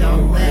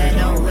 Don't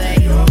wear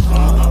your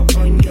heart up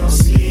on your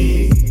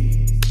sleeve.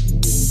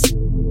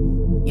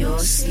 Your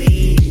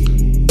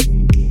sleeve.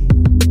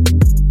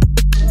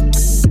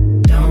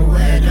 Don't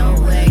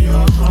wear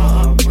your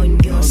heart on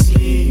your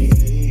sleeve.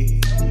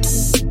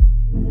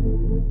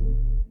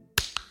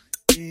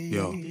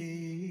 Yo,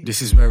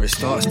 this is where it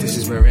starts, this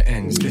is where it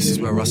ends. This is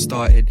where I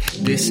started,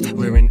 this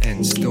where it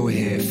ends. Still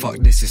here, fuck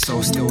this, it's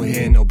so still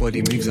here.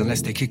 Nobody moves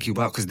unless they kick you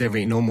out, cause there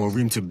ain't no more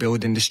room to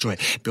build and destroy.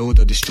 Build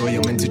or destroy,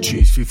 you're meant to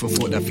choose. Food for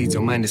thought that feeds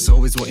your mind, it's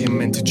always what you're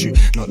meant to chew.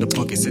 Not the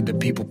pockets of the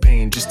people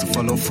paying just to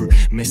follow through.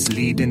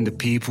 Misleading the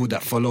people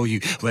that follow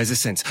you. Where's the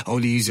sense?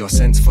 Only use your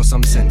sense for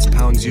some sense.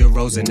 Pounds,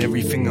 euros and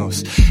everything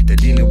else. They're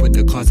dealing with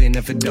the cards they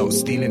never dealt.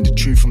 Stealing the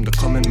truth from the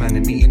common man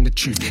and eating the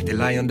truth. They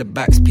lie on the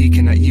backs,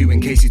 peeking at you.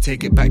 In case you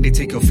take it back, they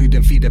take your food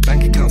and feed the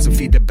bank accounts and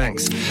feed the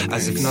banks.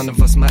 As if none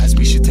of us matters,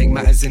 we should take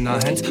matters in our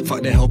hands.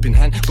 Fuck their helping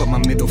hand, got my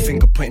middle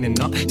finger pointing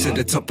up to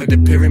the top of the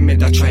pyramid.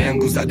 That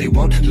triangles that they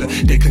want. Look,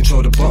 they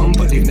control the bottom,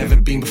 but they've never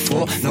been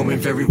before. Knowing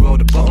very well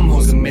the bottom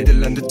holds the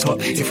middle and the top.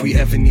 If we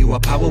ever knew our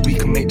power, we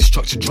can make the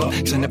structure drop.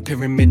 Turn the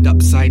pyramid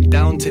upside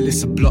down till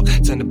it's a block.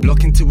 Turn the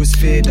block into a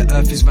sphere. The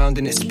earth is round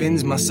and it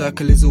spins. My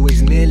circle is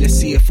always near. Let's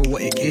see it for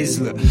what it is.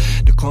 Look,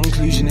 the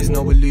conclusion is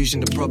no illusion.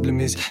 The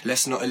problem is,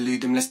 let's not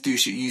elude them. Let's do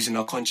shit using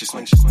our conscious.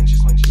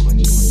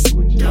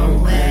 Don't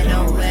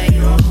wear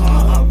your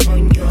heart up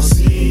on your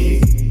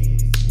sleeve.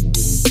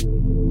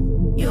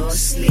 Your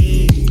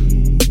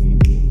sleeve.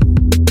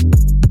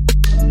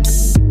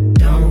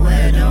 Don't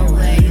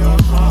wear your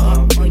heart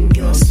up on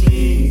your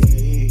sleeve.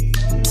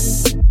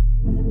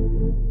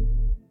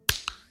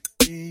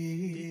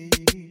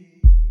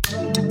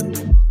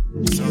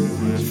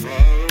 Somewhere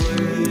far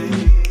away,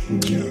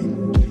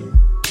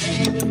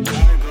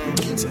 I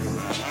go to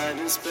my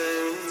hiding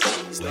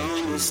space.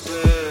 Don't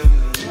disturb.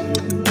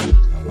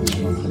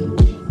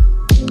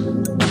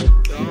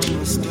 Don't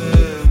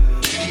disturb.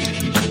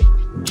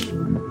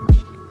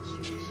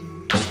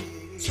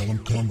 Tell him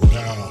come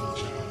down.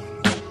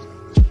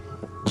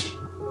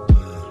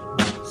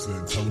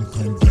 Said tell him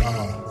come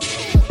down.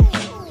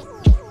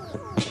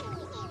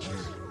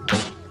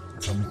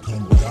 Tell him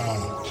come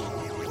down.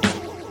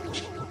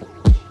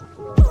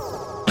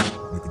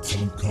 Nigga, tell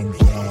him come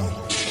down.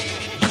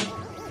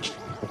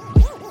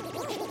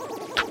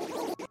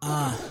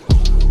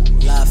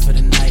 Live for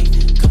the night,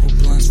 couple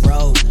blunts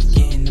roll,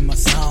 getting in my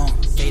zone,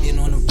 fading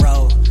on the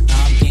road,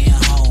 now I'm getting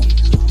home.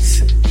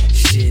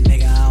 Shit,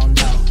 nigga, I don't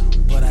know,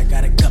 but I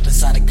got a cup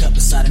inside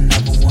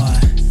another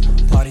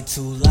one. Party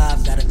too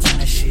live, gotta turn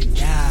that shit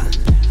down.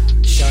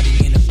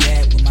 Shorty in the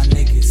bed with my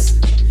niggas,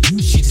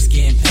 she just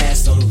getting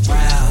passed all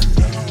around.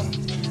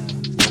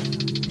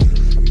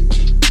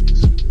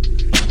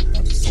 I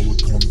just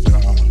told her come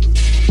down.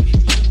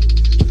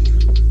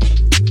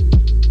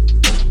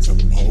 Tell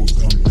them hoes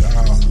come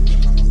down.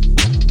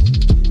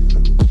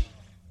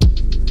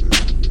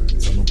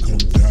 Tell them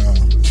come down.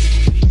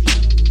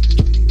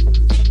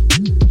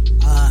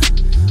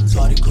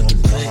 Party with the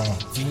click,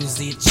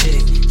 usually a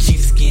chick, she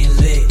just getting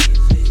lit.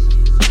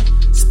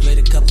 Split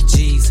a couple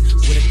G's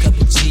with a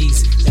couple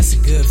G's, that's a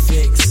good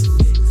fix.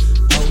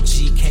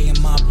 OGK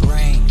in my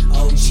brain,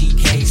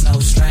 OGK's no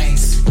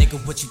strings. Nigga,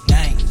 what you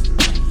think?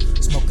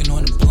 Smoking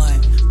on the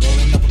blunt,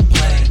 rolling up a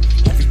plane,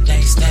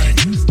 everything stank.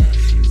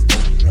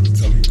 Gotta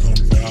tell him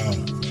come down.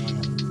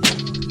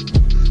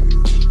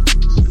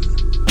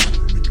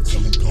 Nigga,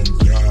 tell him come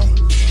down.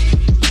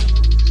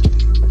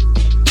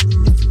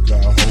 And if you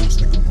got hoes,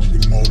 nigga, bring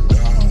them all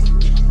down.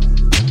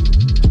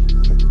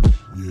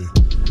 Yeah,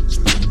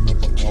 splitting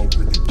up, I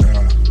already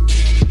down.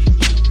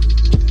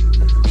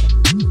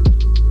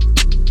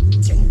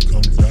 Tell him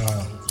come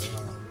down.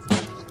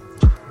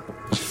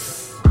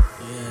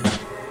 Yeah.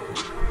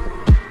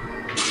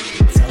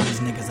 Tell these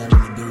niggas I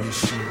really do this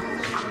shit.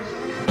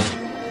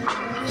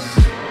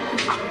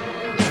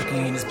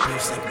 Fucking in this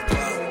bitch like a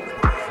pro.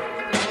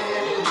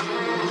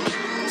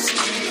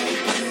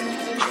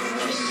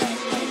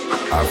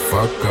 I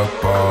fuck up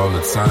all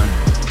the time.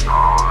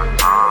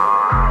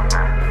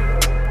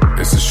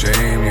 It's a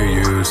shame you're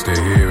used to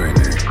hearing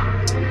it.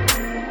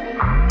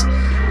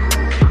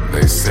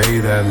 They say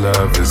that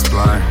love is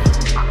blind.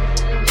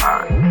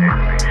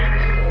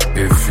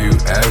 If you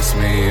ask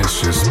me,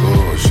 it's just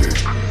bullshit.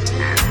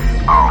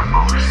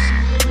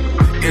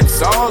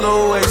 It's all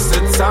a waste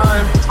of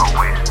time.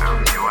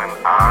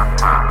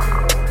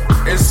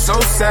 It's so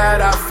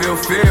sad, I feel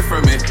fear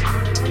from it.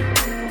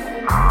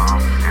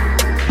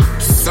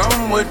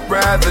 Some would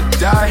rather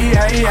die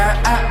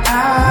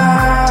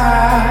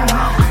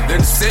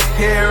than sit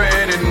here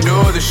and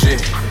endure the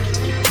shit.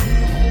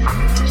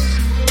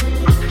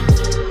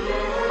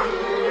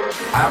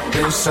 I've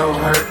been so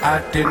hurt,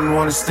 I didn't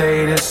want to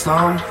stay this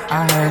long.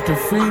 I had to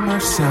free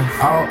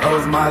myself. All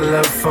of my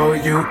love for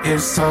you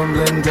is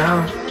tumbling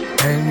down,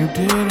 and you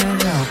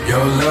didn't help.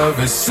 Your love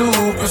is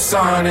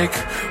supersonic.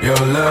 Your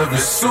love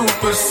is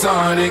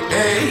supersonic.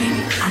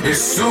 Hey,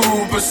 it's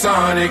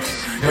supersonic.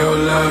 Your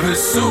love is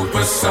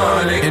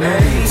supersonic. In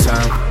any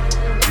time,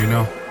 you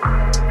know,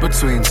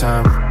 between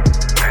time,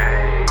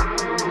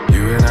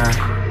 you and I,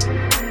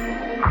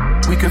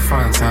 we could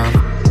find time.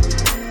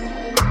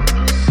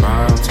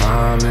 Prime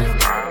timing,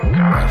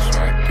 that's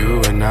right.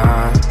 You and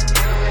I,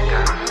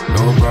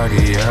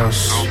 nobody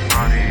else.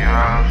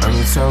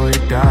 Until we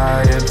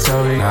die,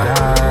 until we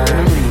die. In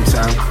the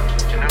meantime,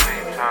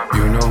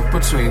 you know,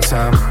 between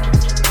time.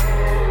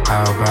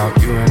 How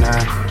about you and I?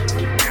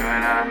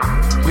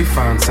 We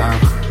found time.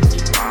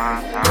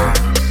 Yeah,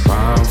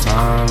 prime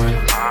timing.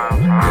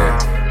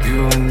 Yeah,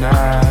 you and I,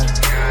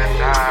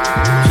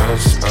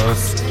 just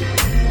us.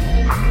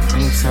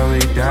 Until we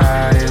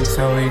die,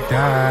 until we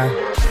die.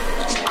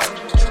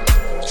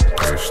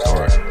 Great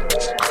story.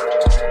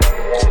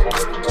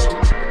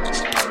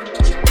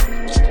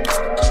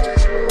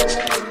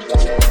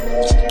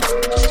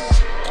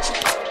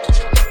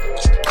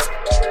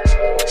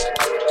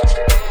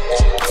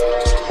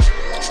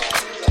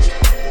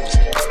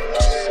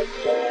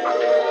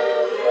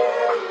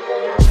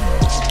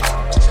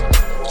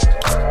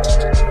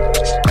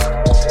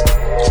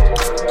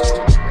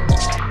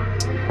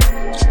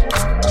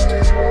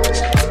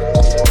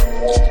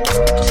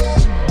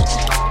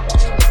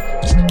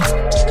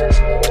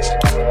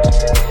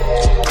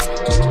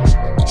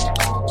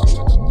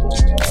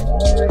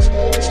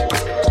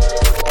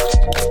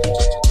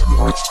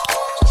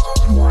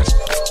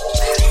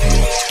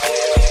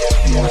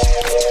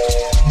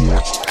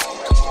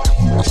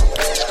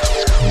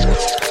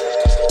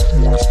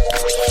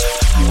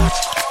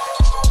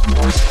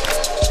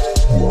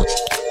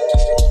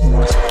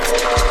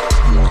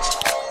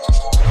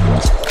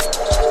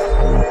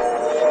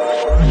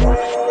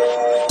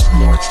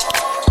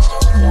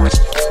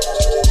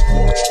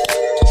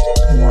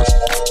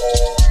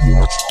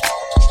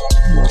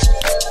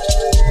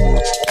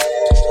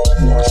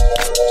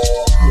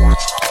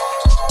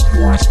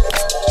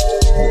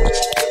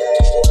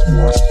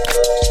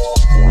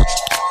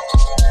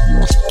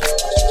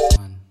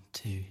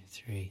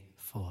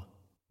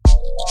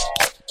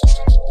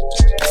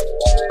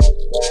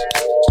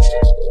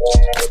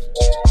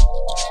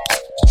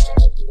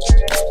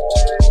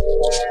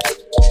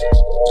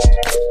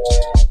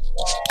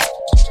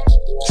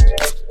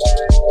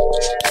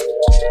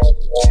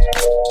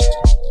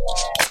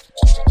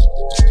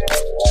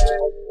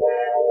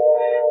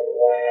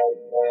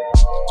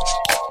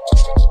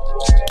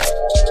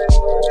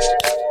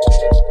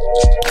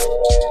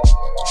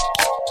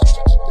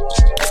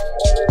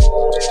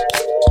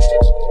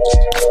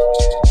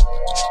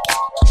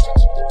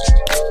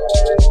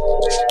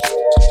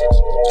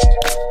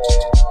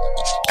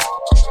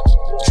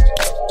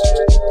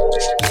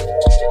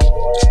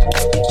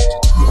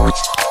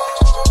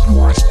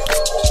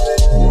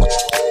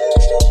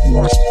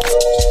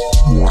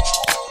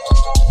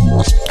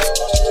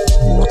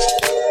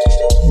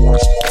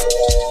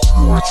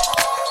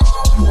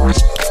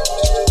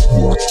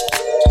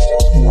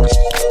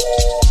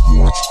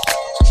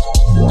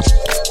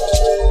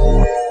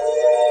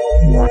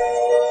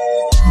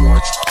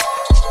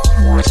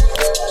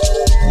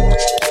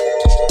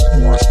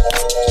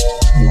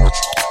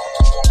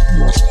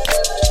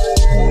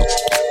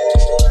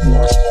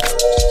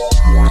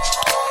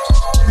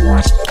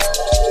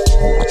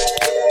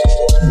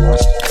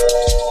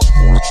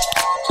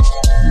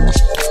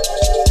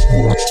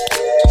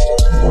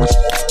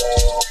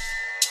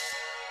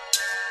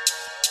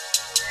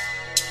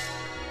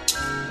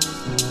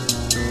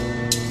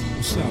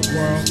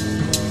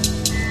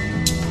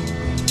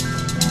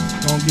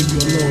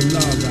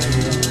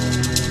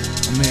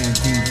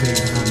 big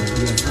homie,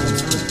 BS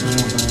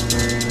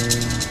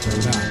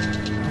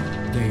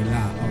They lie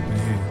up in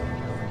here.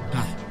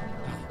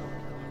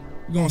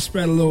 We're gonna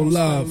spread a little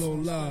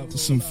love to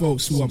some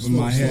folks who up in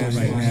my head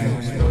right now.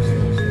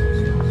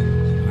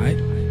 Alright?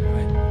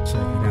 Check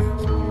it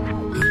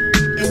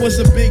out. It was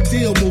a big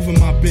deal moving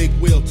my big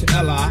wheel to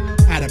L.I.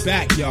 Had a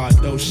backyard,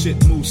 though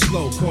shit moved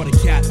slow. Caught a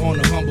cat on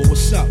the humble.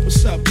 What's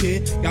up,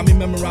 kid? Got me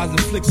memorizing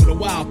flicks of the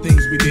wild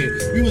things we did.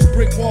 We was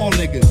brick wall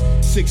niggas,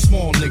 6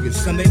 small niggas,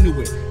 son, they knew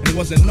it. And there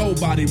wasn't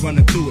nobody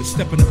running through it.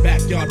 Stepping the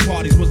backyard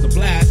parties was a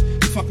blast.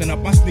 Fucking up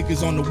my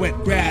sneakers on the wet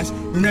grass.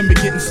 Remember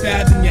getting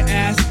stabbed in your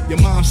ass?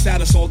 Your mom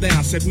sat us all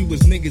down, said we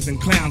was niggas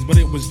and clowns, but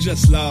it was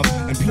just love.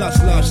 And plus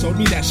love showed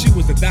me that she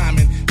was a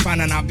diamond.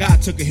 Finding out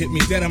God took a hit me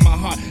dead in my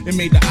heart. It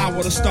made the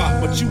hour to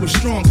start, but you was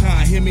strong,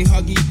 kind. Hear me,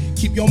 Huggy?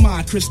 Keep your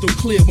mind crystal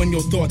clear when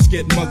your thoughts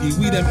get muggy.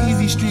 We them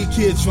easy street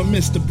kids from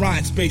Mr.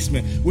 Bryant's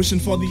basement, wishing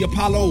for the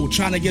Apollo,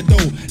 trying to get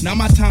dough. Now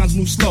my times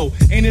move slow.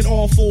 Ain't it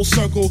all full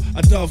circle?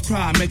 A dove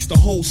cry makes the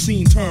whole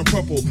scene turn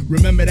purple.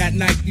 Remember that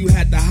night you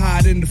had to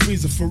hide in the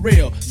freezer for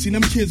real? See,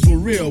 them kids were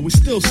real, we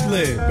still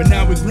slid. But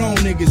now we grown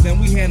niggas and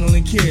we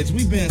handling kids.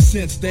 We been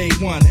since day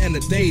one and the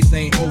days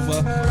ain't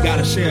over.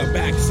 Gotta share a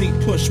back seat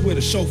push with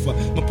a chauffeur.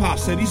 My pop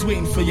said he's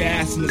waiting for your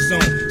ass in the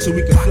zone so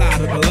we can fly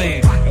to the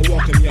land and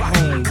welcome you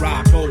home.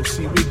 Ride boat,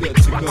 see we good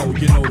to go,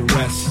 you know the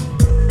rest.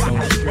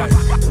 Don't stress.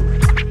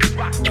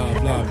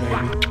 Love, baby.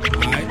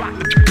 Alright?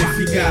 If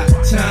you got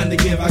time to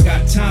give, I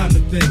got time to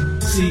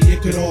think. See,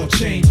 it could all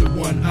change in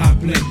one eye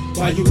blink.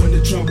 While you in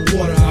the troubled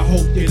water, I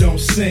hope they don't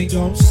sink.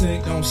 Don't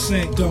sink, don't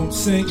sink, don't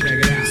sink. Check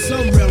it out.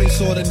 Some rarely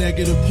saw the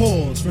negative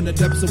pause. From the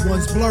depths of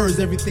one's blurs,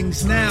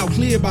 everything's now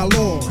clear by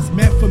laws.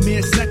 Meant for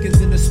mere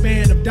seconds in the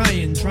span of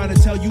dying. Trying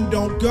to tell you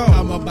don't go,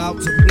 I'm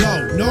about to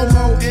blow. No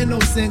more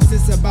innocence,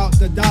 it's about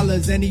the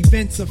dollars and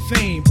events of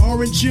fame.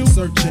 Aren't you?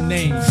 Search your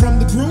name. From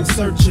the group,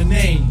 search your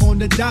name. On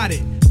the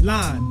dotted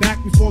line, back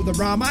before the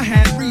rhyme, I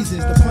had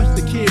reasons to punch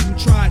the kid who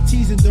tried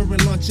teasing during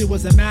lunch. It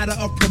was a matter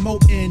of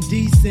promoting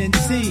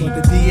decency,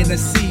 but the D and the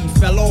C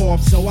fell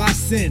off, so I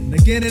sinned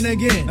again and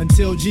again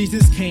until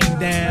Jesus came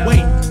down.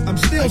 Wait, I'm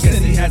still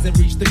sinning. He hasn't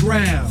reached the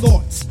ground.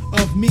 Thoughts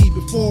of me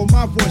before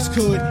my voice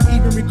could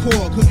even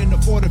record, couldn't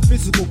afford a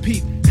physical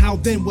peep. How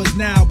then was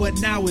now, but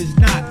now is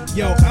not.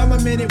 Yo, I'm a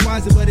minute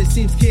wiser, but it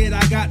seems, kid,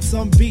 I got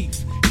some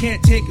beef.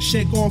 Can't take a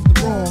shake off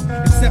the wrong,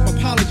 accept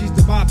apologies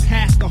to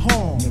bypass the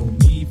harm. No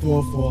need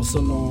for false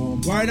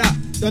alarm. Word up,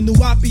 the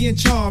Nuwapian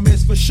charm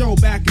is for show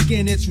back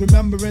again. It's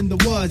remembering the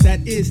was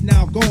that is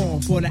now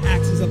gone. For the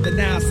axis of the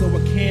now, so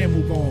I can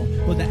move on.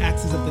 For the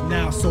axis of the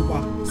now, so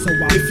I.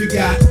 If you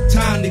got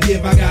time to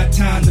give, I got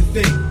time to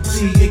think.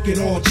 See, it could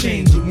all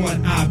change in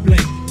one eye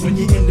blink. When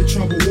you're in the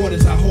troubled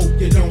waters, I hope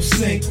you don't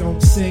sink.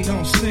 Don't sink,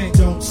 don't sink,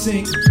 don't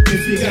sink.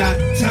 If you got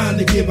time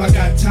to give, I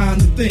got time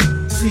to think.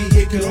 See,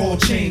 it could all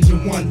change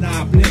in one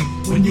eye blink.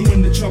 When you're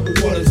in the troubled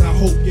waters, I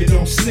hope you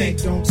don't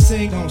sink. Don't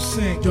sink, don't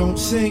sink, don't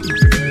sink.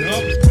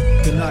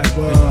 Good night,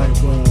 world.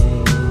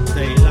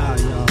 Stay live,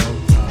 y'all.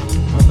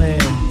 My man,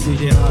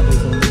 DJ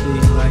Honda's on the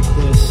beat like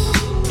this.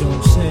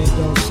 Don't sink,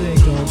 don't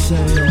sink, don't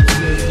sink, don't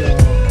sink, y'all.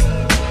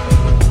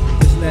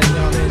 Just letting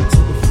y'all into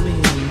the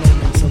fleeting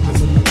moments of the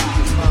mind.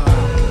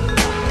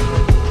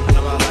 And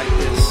I'm out like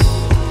this.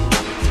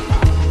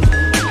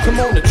 Come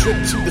on a trip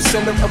to the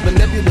center of a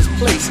nebulous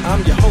place.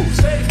 I'm your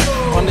host.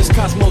 On this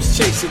cosmos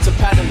chase, it's a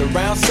pattern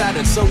around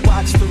Saturn, so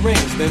watch the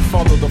rings. Then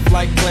follow the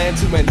flight plan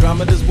to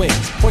Andromeda's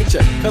wings. Point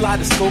your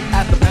kaleidoscope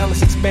at the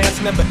boundless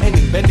expanse, never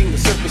ending, bending the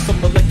surface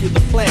of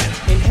molecular plans.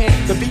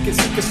 Enhance the beacon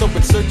seeker so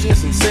it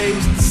searches and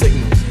saves the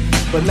signals,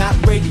 but not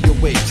radio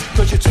waves.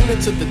 Cause you tune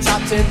into the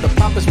top 10, the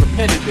pop is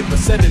repetitive, a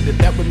sedative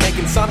that would make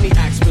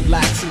insomniacs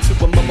relax into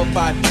a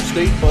mummified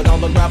state. But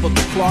I'll unravel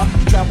the cloth,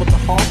 travel the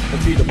hall,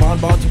 and feed a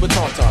bonbon to a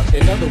tauntaun.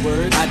 In other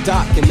words, I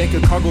dock and make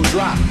a cargo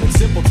drop. In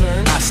simple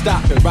terms, I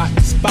stop and rock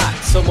the spot.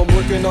 So I'm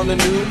working on a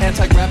new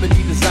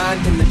anti-gravity design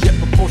in the jet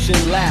propulsion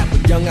lab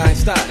with young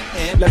Einstein.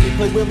 And let me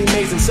play Willie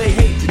Mays and say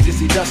hey to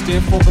Dizzy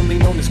Dustin, formerly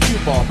known as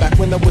Q-Ball. Back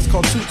when I was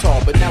called Too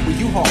Tall, but now we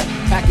U-Haul.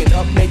 Packing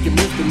up, making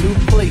moves to new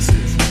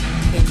places,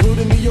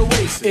 including the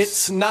Oasis.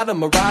 It's not a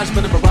mirage,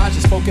 but a barrage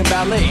of spoken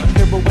ballet.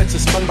 Pirouettes are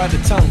spun by the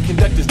tongue,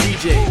 conductors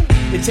DJ.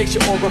 It takes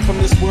your aura from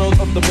this world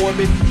of the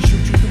morbid,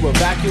 shoot you through a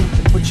vacuum,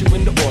 and put you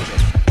into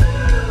orbit.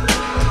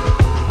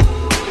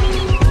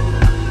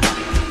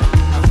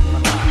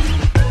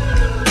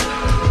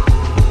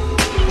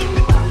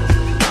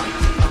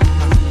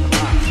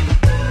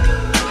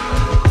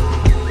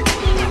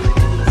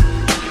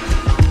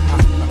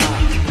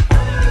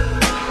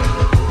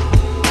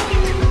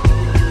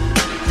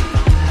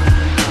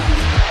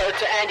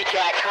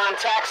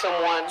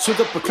 To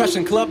the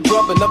percussion club,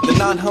 drumming up the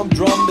non-hum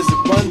drum as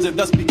it runs, it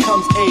thus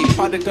becomes a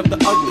product of the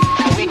ugly.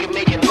 And we can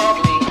make it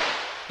lovely.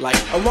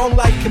 Like a long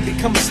life can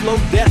become a slow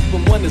death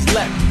when one is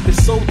left. His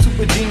soul to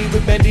a genie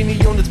with Bandini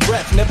on its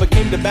breath. Never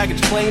came to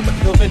baggage claim, but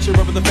he'll venture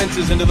over the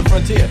fences into the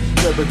frontier,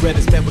 where regret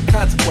is met with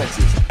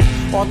consequences.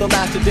 On the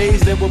last of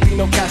days, there will be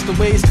no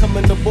castaways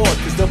coming aboard,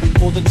 cause they'll be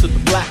pulled into the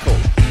black hole.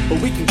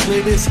 But we can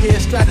clear this here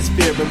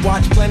stratosphere and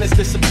watch planets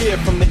disappear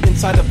from the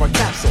inside of our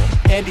capsule.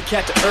 Andy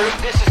cat to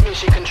Earth. This is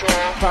mission control.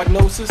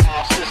 Prognosis.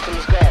 All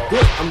systems go.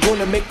 Good. I'm going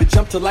to make the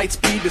jump to light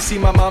speed to see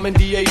my mom in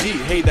DAD.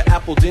 Hey, the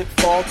apple didn't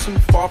fall too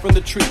far from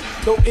the tree.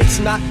 Though it's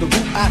not the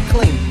root I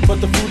claim, but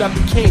the food I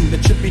became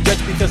that should be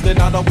judged because they're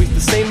not always the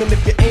same. And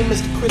if your aim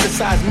is to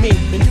criticize me,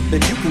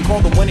 then you can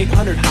call the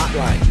 1-800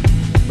 hotline.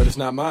 But it's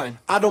not mine.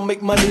 I don't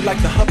make money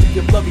like the Huffy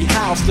of Lovey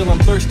Howe. Still I'm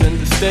thirsting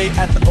to stay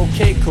at the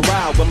OK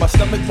Corral, where my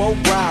stomach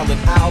won't growl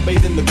and I'll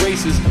bathe in the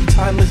graces of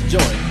timeless joy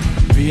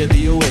via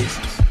the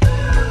Oasis.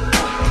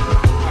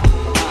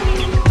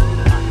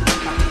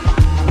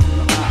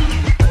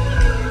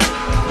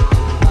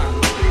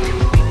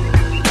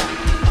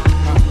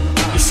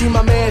 See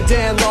my man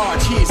Dan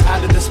Large, he's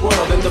out of this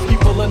world, and the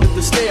people under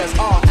the stairs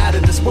are out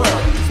of this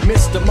world.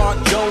 Mr. Mark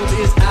Jones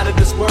is out of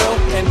this world,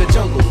 and the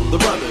Jungle, the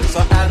brothers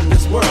are out of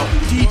this world.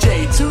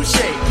 DJ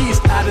Touche,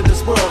 he's out of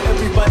this world.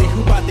 Everybody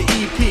who bought the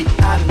EP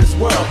out of this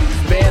world.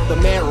 Van the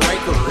Man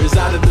Riker is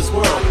out of this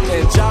world,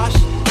 and Josh,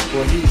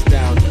 well, he's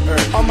down to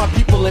earth. All my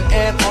people in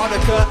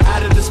Antarctica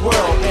out of this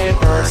world, and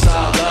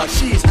Ursula,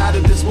 she's out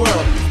of this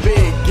world.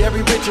 Big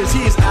Gary Richards,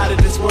 he's out of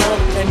this world,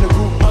 and the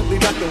group Ugly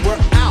Duckling, we're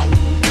out.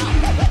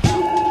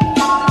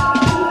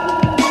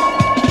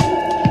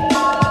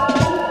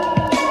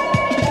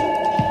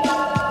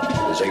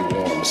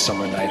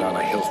 Summer night on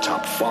a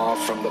hilltop far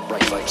from the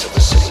bright lights of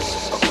the city.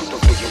 A group of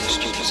beginner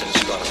students in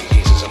astronomy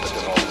gazes up at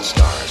the northern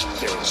stars.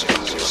 Their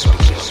instructors speak.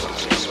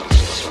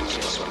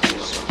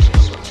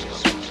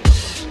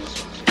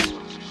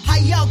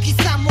 早起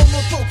きさもの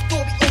とく飛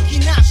び起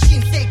きな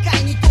新世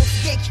界に突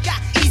撃か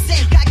以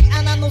前鍵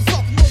穴覗く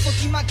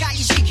覗きまか異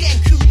次元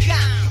空間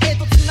へ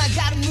とつな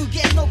がる無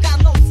限の可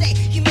能性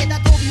秘めた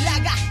扉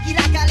が開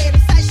かれる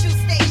最終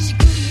ステージ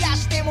クリア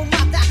してもま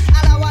た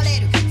現れ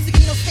る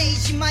次のステー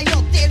ジ迷っ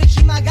てる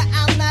暇が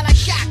あんなら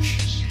100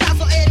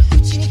数える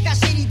うちに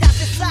走り出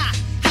せさ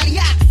張り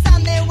合う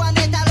3年は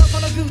ねだろこ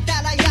のぐう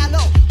たら野郎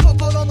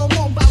心の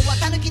門番は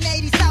たぬき寝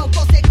入りさ起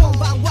こせこん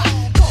ばんは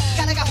こっ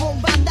からが本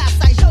番だ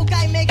最上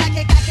階めが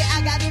けかけ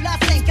上がる螺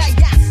旋階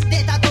段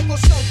出たとこ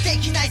勝負で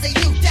きないぜ U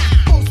タ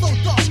ーン奔走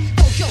都市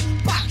東京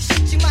バンク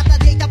しまった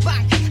データバ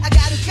ンク上がる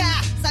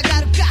か下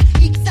がるか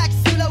行き先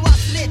すら忘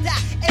れた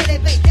エレ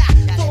ベータ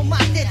ー止まっ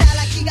てた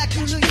ら気が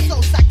狂いそ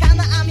う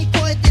魚網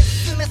越えて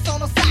進めそ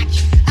の先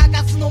明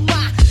かすの間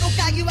の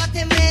鍵は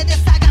てめえで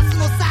探す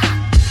のさ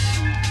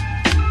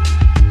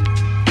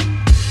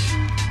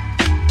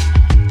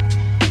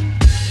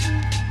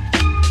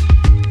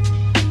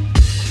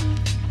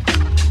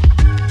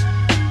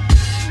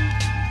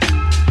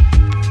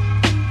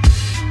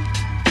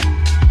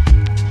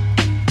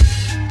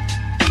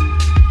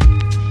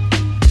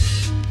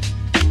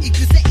行く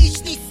ぜ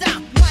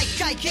123毎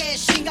回経営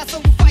シンガーソ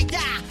ングファイタ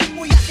ー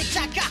燃やせチ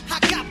ャカハ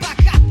カバ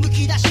カむ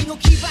き出しの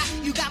牙歪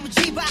む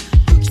磁場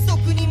不規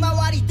則に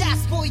回り出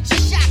すボイ磁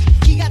石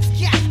気がつ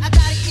きゃ当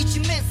たり一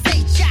面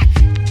静着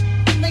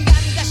悩み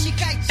が視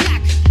界着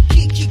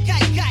危機開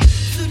会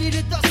スリ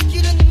ルとス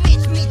キルに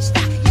満ち満ち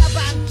た野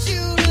蛮チ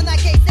ュールな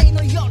形成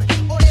の夜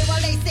俺は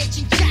冷静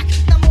沈着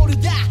なモル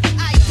ダー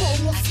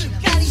相棒もすっ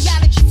かりや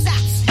る気さ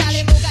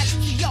誰もが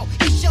必要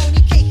異常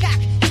に計画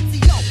必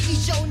要異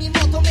常に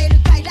求める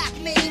快楽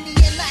目に見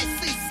えない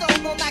水槽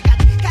の中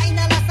で飼い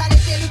ならされ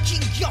てる金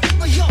魚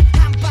のよう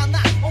半端な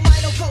お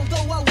前の行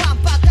動はワン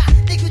パタ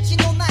ーン出口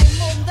のない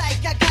問題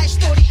抱え一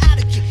人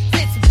歩き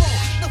絶望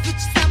の淵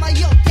さま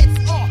よ鉄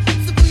を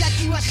つぶや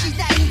きは次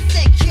第に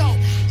説教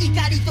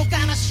怒りと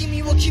悲し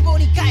みを希望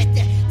に変え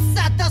て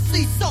腐った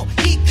水槽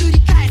ひっくり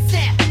返せ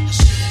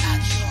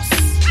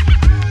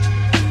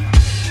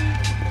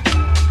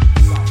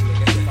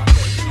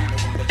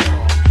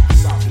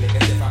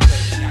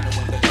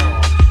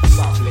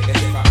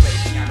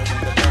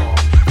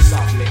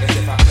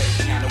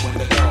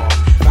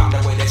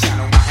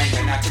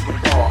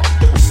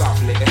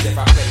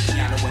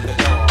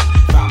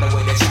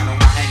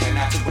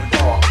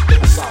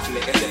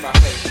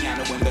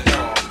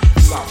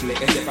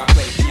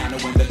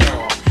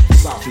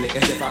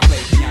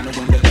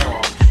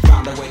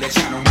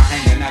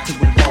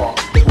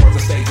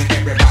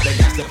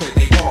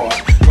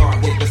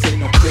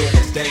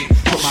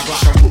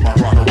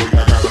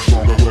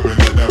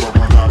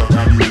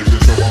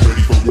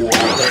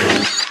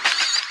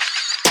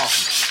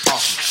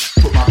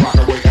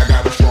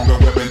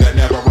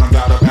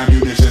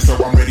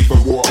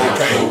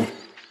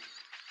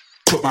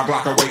Put my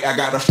Glock away, I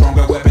got a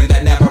stronger weapon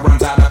that never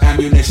runs out of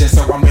ammunition,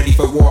 so I'm ready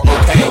for war,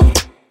 okay?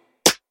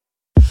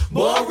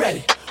 War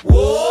ready,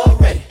 war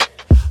ready,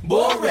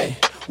 war ready,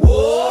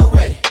 war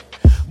ready,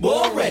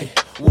 war ready,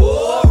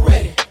 war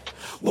ready,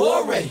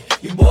 war ready.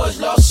 You boys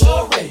lost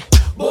already.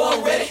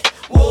 War ready,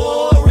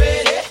 war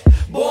ready,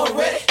 war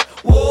ready,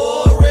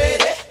 war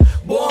ready,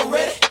 war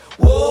ready,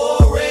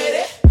 war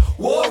ready,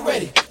 war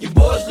ready. You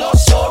boys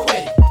lost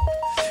already.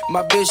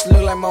 My bitch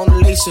look like Mona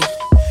Lisa.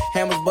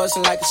 Hammers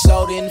busting like a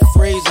soda in the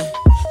freezer.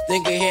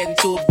 Think of heading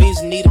to a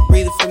beast, need a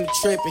breather from the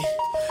tripping.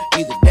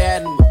 Either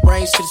that or my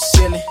brains to the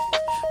ceiling.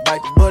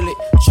 Bite the bullet,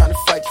 tryna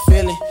fight the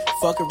feeling.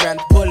 fuck around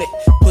and pull it,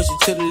 push it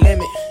to the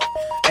limit.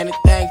 Ain't a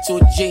thing to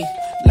a G.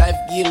 Life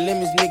give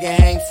limits, nigga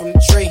hang from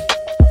the tree.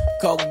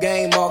 Cold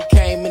game, all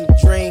came in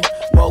a dream.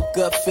 Woke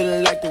up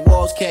feeling like the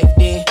walls caved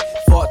in.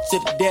 Fought to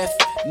the death,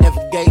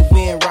 never gave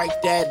in.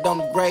 Write that on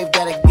the grave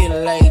that I get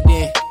laid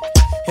in.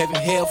 Heaven,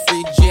 hell,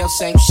 free jail,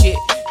 same shit.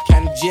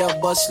 County jail,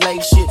 bus,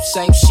 slave ship,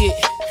 same shit.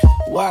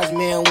 Wise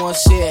man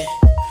once said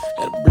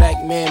that a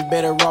black man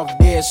better off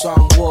dead, so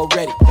I'm war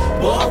ready.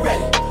 War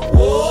ready,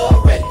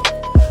 war ready,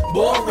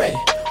 war ready,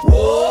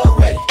 war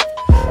ready,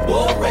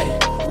 war ready,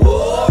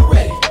 war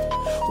ready,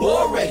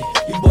 war ready.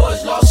 You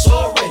boys lost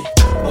already.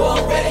 War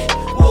ready,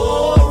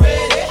 war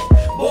ready,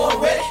 war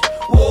ready,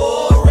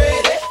 war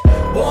ready,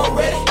 war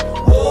ready,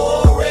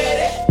 war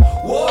ready,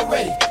 war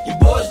ready. You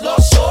boys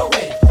lost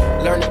already.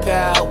 Learned the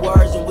power of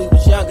words when we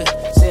was younger.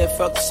 Said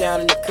fuck the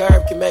sound in the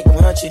curb can make them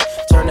hunchy.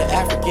 Turn the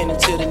African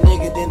into the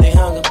nigga, then they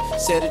hung him.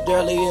 Said it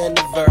earlier in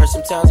the verse,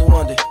 sometimes I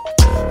wonder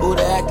who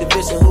the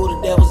activist and who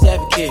the devil's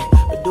advocate.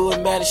 But do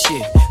it matter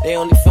shit, they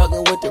only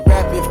fucking with the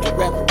rap if the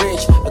rapper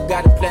rich. I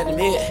got a platinum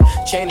hit,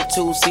 chain of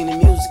two, seen the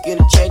music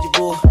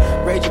interchangeable.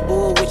 Rage a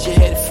bull, what you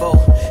headed for?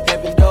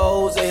 Heaven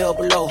knows, they hell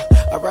below.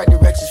 I write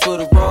directions for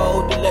the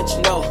road to let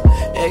you know.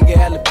 Edgar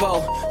Allan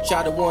Poe,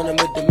 try to warn them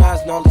with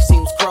demise and all he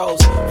seems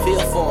crows. Feel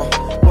for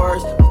him,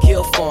 words,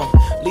 kill for him.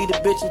 Lead a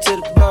bitch into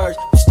the birds,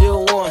 but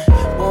still one.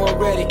 Born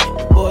ready,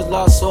 the boys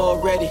lost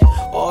already.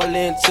 All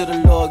into the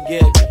Lord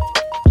get me.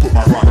 Put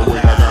my rock away,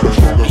 I got a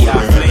stronger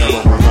weapon.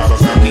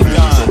 Smoking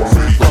guns,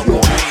 local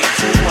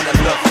beats. Who wanna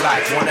look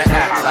like, wanna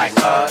act like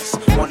us?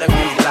 Wanna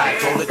be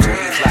like, roll the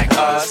trees like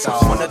us?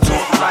 Wanna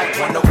talk like,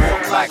 wanna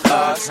walk like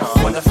us?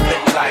 Wanna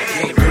flip like,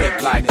 get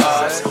grip like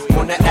us?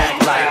 Wanna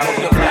act like, hold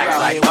your black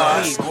like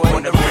us?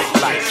 Wanna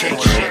rip like, kick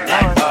shit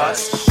like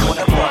us?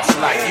 Wanna bust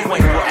like, you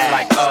ain't rough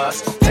like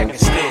us? Take it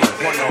still,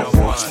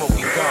 101,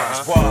 smoking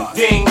guns. What?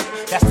 Ding,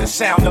 that's the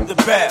sound of the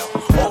bell.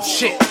 Oh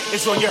shit,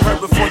 it's on your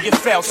heard before you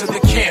fell to the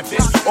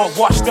canvas. All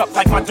washed up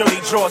like my dirty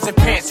drawers and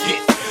pants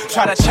get.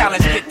 Try to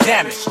challenge, get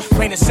damaged.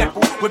 Plain and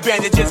simple, with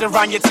bandages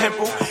around your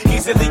temple.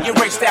 Easily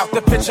erased out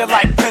the picture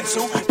like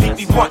pencil. Beat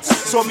me once,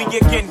 saw me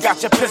again,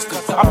 got your pistol.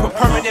 I put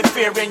permanent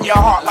fear in your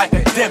heart like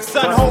a dimple.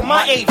 Son, hold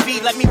my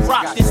AV, let me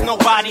rock this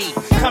nobody.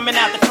 Coming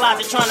out the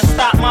closet trying to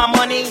stop my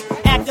money.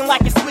 Acting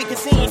like it's weak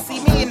cause he ain't see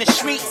me in the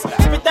streets.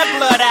 Spit that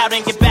blood out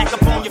and get back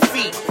up on your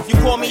feet. You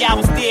call me, I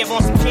was there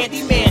on some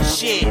Candyman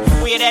shit.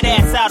 Wear that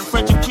ass out in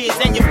front of your kids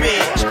and your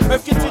bitch.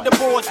 If you to the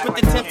boards, put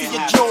the 10 to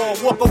your jaw.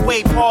 Walk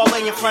away,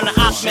 parlay in front of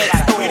Ahmed.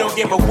 We don't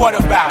give a what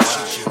about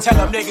you. Tell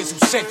them niggas who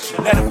sent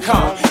you, let them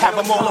come. Have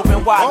them all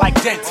open wide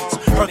like dentists.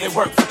 Heard they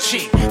work for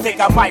cheap, think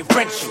I might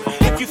rent you.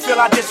 If you feel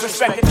I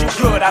disrespected you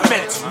good, I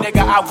meant to.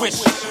 Nigga, I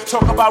wish you.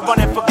 Talk about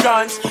running for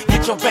guns.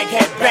 Get your bank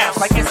head bounced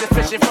like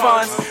insufficient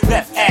funds.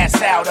 Left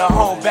ass out of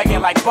home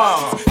begging like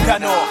bums.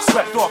 Gun off,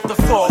 swept off the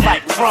floor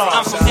like crumbs.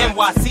 I'm from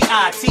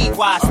NYCITY,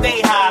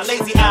 stay high,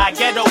 lazy eye,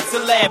 ghetto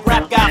celeb,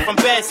 rap guy from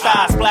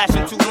Bed-Stuy,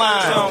 splashing 2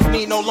 lines. Don't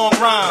need no long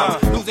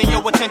rhymes. Losing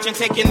your attention,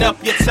 taking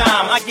up your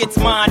time. I get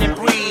mine and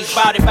breathe,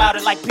 bout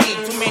it like P.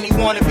 Too many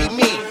wanna be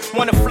me.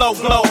 Wanna flow,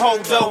 glow,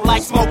 hold dough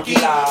like Smokey.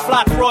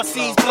 Fly cross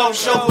seas, blow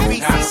show with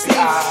BCC.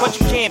 But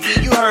you can't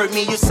be, you heard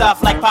me, you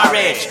soft like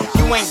Pirate.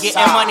 You ain't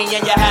getting money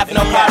and you have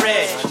no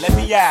Pirate. Let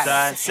me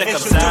ask,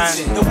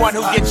 introducing the one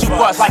who gets you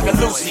bust like a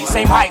Lucy.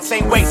 Same height,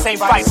 same weight, same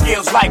fight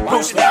skills like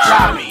Bruce Lee.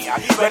 Try me,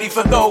 ready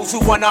for those who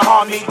wanna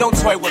harm me. Don't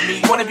toy with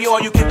me, wanna be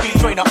all you can be,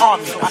 join the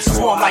army. I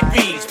swarm like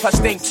bees, plus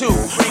sting too.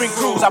 Bring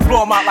crews, I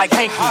blow them out like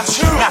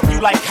hankies. Knock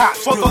you like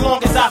cops. For the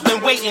longest I've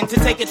been waiting to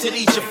take it to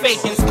these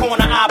Jamaicans.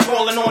 Corner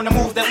eyeballing on the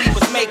move that we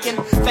was making.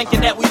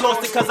 Thinking that we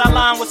lost it cause our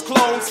line was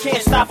closed.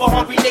 Can't stop a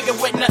hungry nigga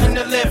with nothing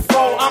to live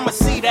for. I'ma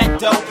see that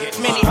dough.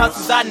 Many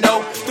hustles I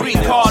know. 3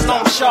 cars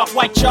on shark,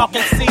 white chalk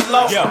and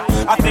CeeLo. Yo,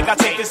 I think I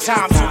take this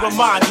time to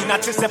remind you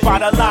not to step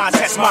out of line.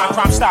 That's mine,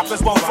 crime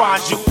stoppers won't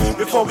find you.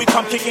 Before we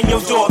come kicking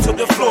your door to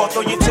the floor,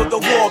 throw you to the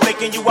wall,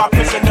 making you our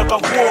prisoner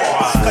of war.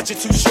 Cut you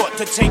too short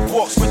to take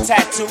walks with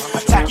tattoo.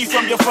 Attack you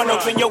from your front,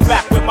 open your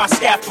back with my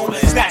scalpel.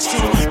 Snatch you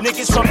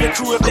niggas from your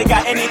crew if they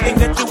got anything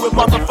to do with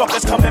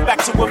motherfuckers coming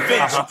back to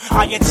avenge you.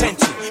 I intend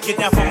to get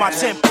down from my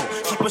temple,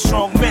 keep a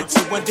strong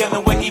mental when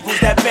dealing with evils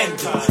that bend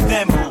you.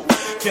 Them who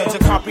fail to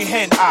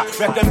comprehend, I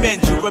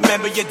recommend you.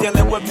 Remember you're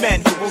dealing with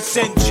men who will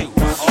send you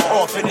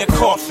off in the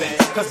coffin.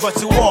 Cause but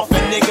too often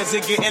niggas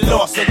are getting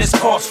lost in this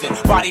costing.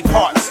 Body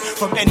parts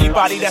from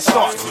anybody that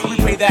starts. We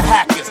pay the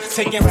hackers,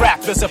 taking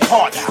rappers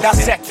apart.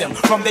 Dissect them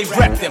from they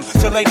wreck them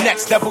till they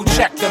next double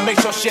check them. Make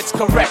sure shit's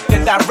correct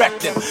and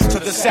direct them to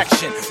the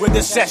section with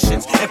the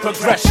sessions and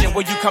progression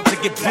where you come to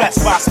get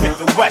blessed by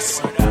Smith and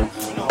Wesson.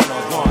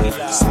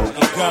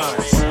 Smoking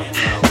guns.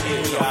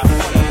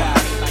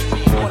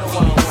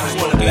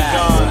 You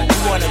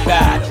wanna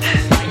battle?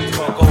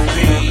 Coco B.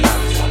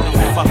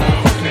 Fucking.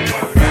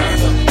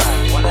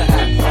 Wanna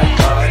act like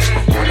us?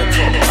 Wanna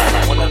talk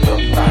like? Wanna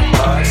look like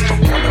us?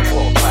 Wanna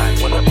walk like?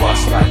 Wanna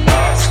bust like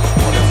us?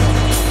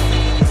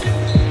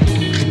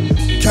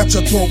 Catch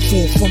a throat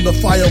full from the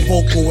fire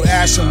vocal with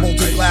ash and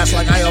molten glass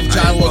like I am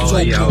Gyro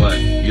Joker.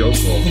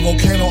 The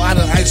volcano out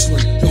of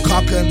Iceland, he'll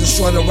conquer and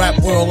destroy the rap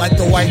world like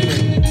the white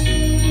man.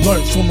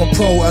 Learned from a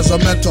pro as a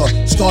mentor,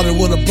 started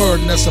with a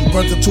bird nest and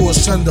burnt it to a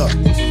cinder.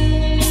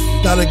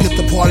 Gotta get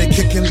the party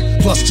kicking,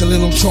 plus your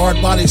little charred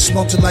body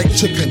smelting like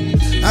chicken.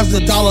 As the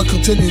dollar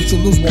continues to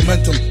lose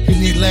momentum, he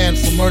need land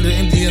for murdered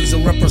Indians to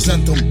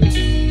represent them.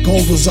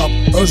 Gold was up,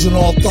 urging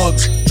all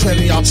thugs,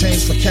 trading our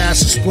change for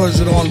cash and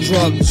splurging on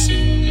drugs.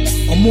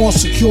 A more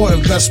secure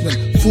investment,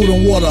 food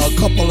and water, a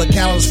couple of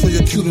gallons for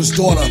your cutest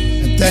daughter.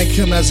 And thank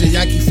him as a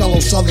Yankee fellow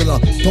southerner.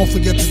 Don't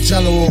forget the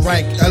general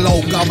rank,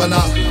 hello governor.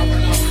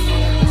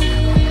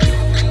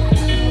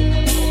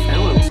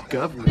 Hello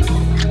governor.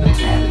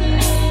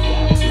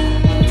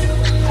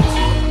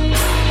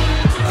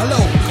 Hello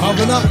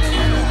governor.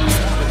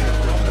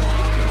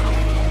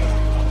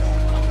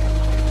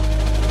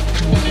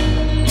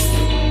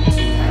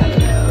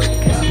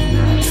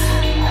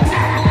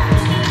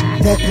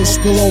 Vocals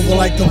spill over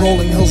like the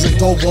rolling hills of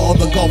Dover or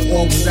the Gulf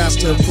War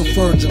disaster for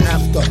virgin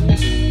after.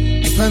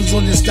 Depends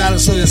on your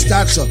status or your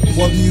stature,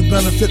 whether you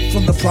benefit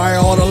from the prior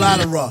or the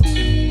latter.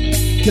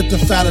 Get the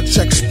fatter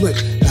check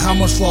split, and how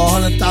much for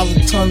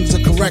 100,000 tons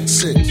of correct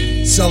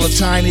shit? Sell a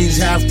Chinese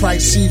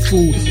half-price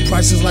seafood,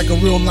 prices like a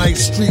real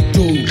nice street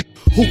dude.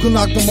 Who can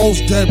knock the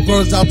most dead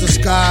birds out the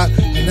sky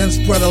and then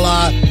spread a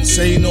lie and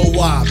say you know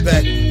why?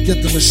 Bet,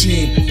 get the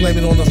machine, blame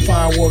it on the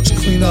fireworks,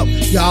 clean up.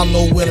 Y'all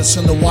know where to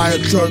send the wire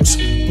jerks.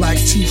 Black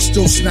teeth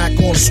still snack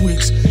on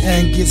sweets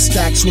and get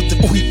stacks with the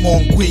queep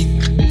on queep.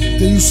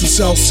 They used to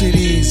sell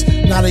CDs,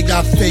 now they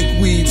got fake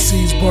weed.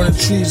 Seeds burning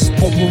trees is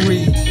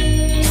potpourri.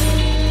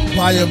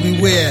 Buyer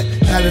beware,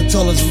 had to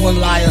tell us one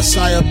liar,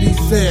 sire be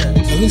fair.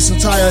 At least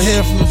untie her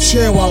hair from the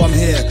chair while I'm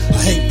here.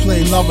 I hate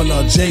plain loving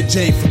her,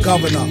 JJ for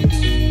governor.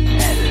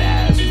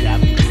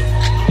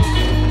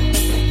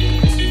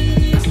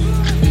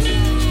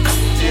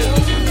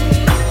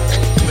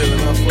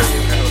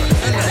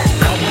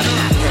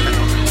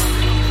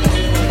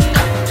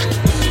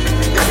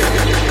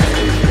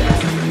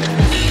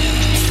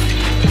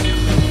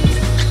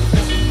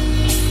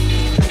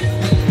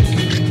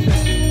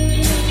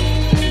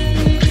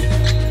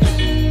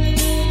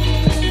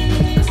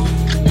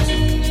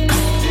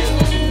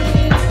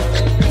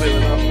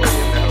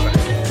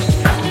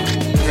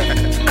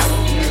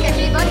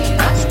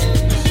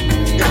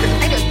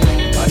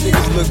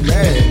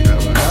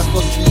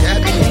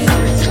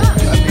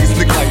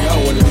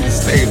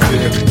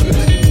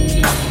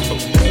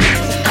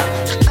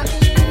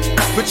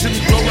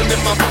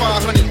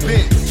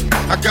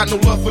 No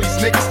love for these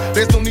niggas,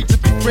 there's no need to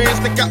be friends.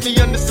 They got me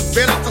under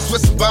surveillance, I swear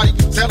somebody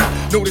can tell it.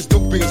 No, there's no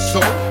being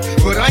sold,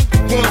 but I ain't the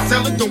one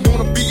selling. Don't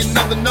wanna be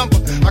another number.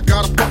 I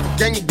got a bumper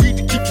gang of weed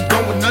to keep them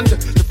going under.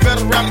 The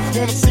federalists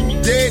wanna see me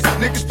dead.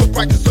 Niggas put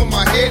prices on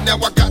my head. Now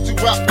I got 2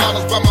 rock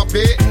bottles by my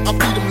bed. I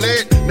feed them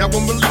lead. Now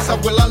I'm released, how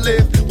will I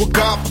live? Well,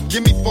 God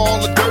forgive me for all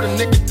the dirt a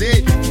nigga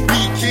did. To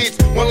be kids,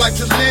 one life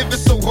to live.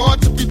 It's so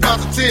hard to be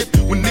positive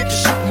when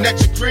niggas shooting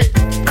at your crib.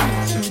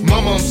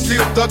 Mama, I'm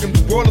still thugging,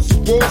 the world is a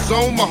war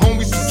zone. My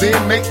homies is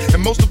inmates,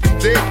 and most of them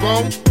dead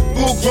grown.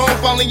 Full grown,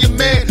 falling your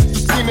man.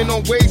 So scheming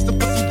on ways to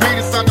put some weed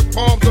inside the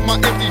palms of my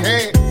empty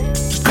hands.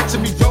 Just picture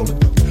me rolling,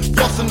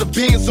 flossing the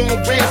beans on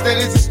ranch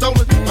that isn't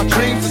stolen. My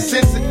dreams are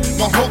censored,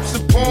 my hopes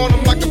are born.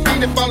 I'm like a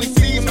fiend and finally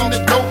seeing all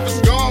the dope is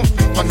gone.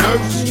 My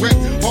nerves is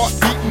wrecked, heart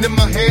beating in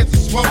my hands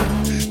is swollen.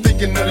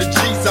 Thinking of the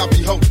G's I'll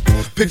be holding.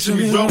 Picture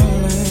me rolling.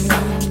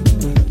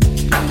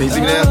 Can you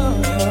see me now?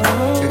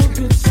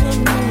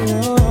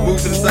 Move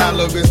to the side a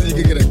little bit so you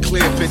can get a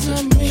clear picture.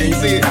 Can you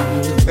see it?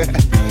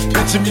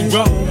 Picture me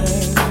rolling.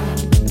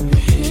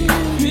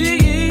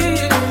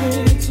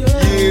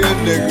 Yeah,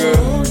 nigga.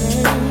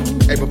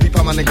 Hey, but peep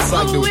how my nigga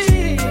Psych do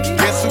it.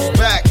 Guess who's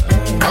back?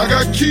 I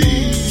got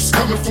keys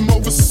coming from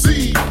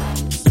overseas.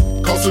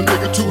 Cost a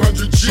nigga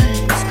 200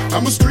 G's.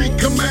 I'm a street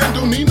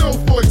commando, Nino,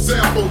 for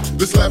example.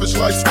 This lavish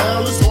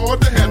lifestyle is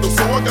hard to handle,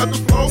 so I got the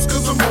floss,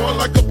 cause I'm more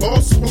like a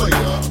boss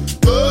player.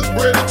 Thug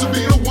ready to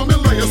be a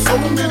woman layer. So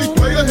many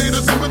player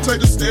haters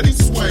imitate a steady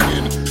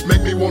swinging.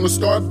 Make me wanna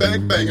start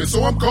bang banging.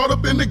 So I'm caught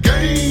up in the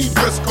game.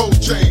 Dress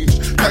code change.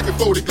 Packing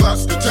 40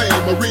 Glocks to tame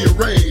or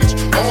rearrange.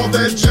 All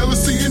that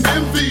jealousy and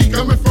envy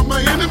coming from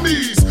my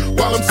enemies.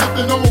 While I'm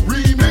sipping on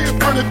Remain,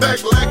 running back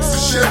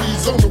Lexus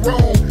Chevys on the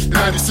roam.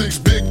 96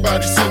 big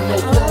body sitting no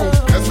chrome.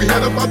 As we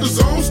head up out the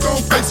zone,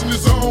 Stone facing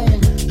his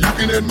own. You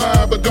can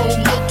admire, but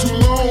don't look too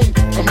long.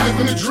 I'm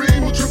living a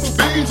dream with triple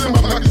beams and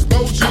my pockets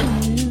bulging.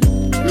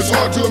 It's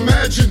hard to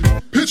imagine.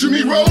 Picture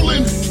me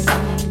rolling.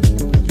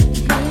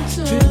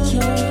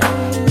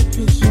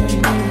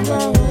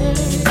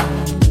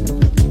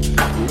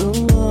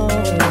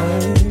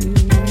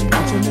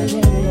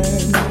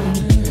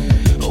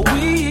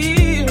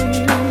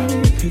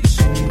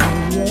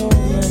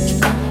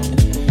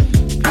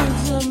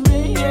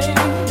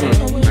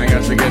 I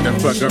got to get the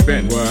motherfucker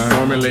been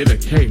formulate a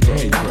caper.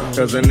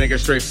 Cause a nigga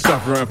straight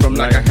suffering from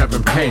like I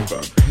haven't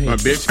paper. My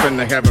bitch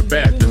finna have a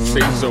bad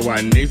disease, so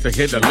I need to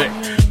hit a lick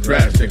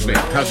drastically.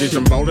 I see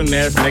some bowling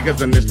ass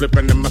niggas and they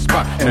slipping in my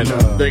spot.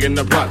 And big in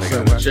the block,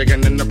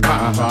 chicken in the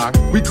pot.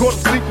 We caught him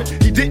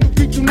sleeping, he didn't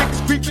keep you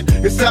niggas creeping.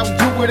 It's how we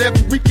do it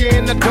every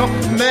weekend, I dump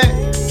him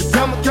mad. It's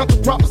time to count the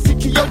proper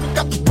CPO, you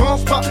got the wrong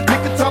spot.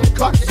 Nigga, time to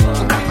clock it.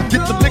 I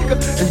get the liquor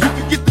and you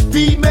can get the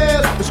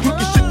female. The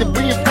squeaky shit that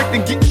we inflict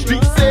and get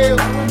street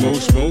sales.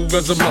 Move smooth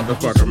as a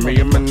motherfucker, me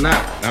and my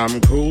knot.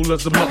 I'm cool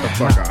as a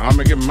motherfucker,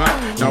 I'ma get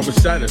mine. Now we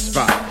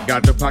satisfied.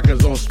 Got the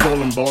pockets on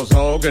swollen balls,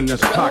 hog in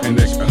this pocket,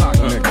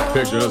 nigga.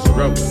 Picture us a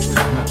road.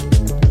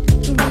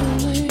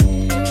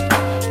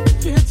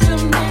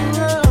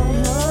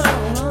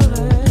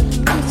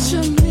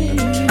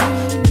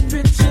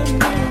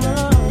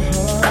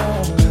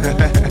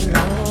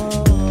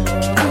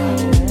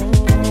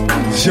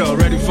 Y'all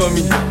ready for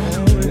me?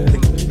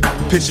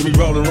 Picture me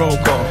rolling roll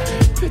call.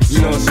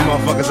 You know some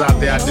motherfuckers out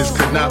there I just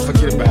could not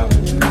forget about.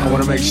 I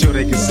wanna make sure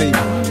they can see me.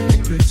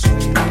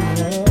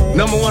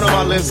 Number one on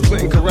my list,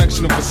 Clinton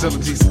Correctional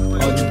Facilities. All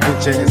you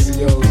bitch ass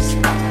CEOs.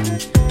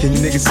 Can you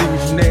niggas see me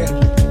from there?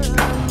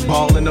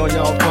 Ballin' on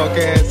y'all punk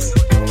ass.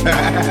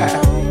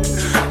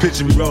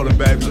 Picture me rolling,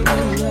 baby.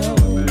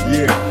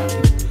 Yeah.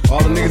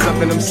 All the niggas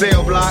up in them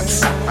cell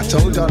blocks. I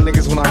told y'all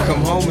niggas when I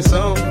come home it's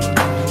on.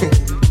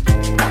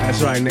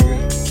 That's right,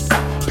 nigga.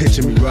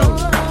 Picture me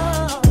rolling.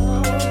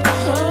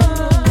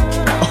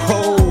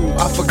 Oh,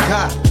 I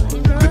forgot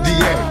the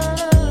DA.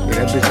 Yeah,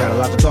 that bitch had a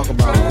lot to talk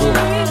about.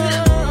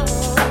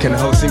 Can the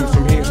hoe see me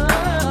from here?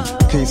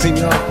 Can you see me,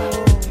 hoe?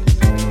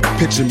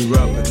 Picture me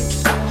rolling.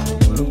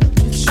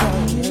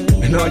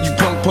 And all you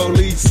punk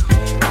police,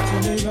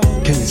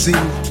 can you see me?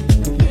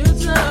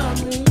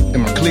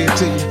 Am I clear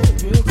to you?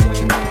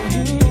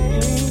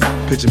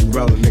 Picture me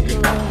rolling, nigga.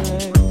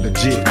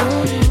 Legit.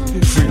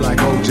 Free like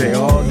OJ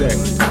all day.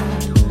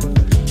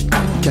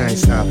 Can't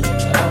stop it.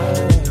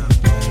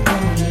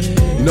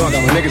 You know I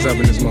got my niggas up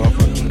in this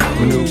motherfucker.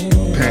 Manu,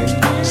 Pain,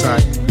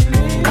 Sight,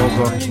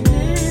 Mogo,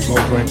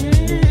 Mobrin,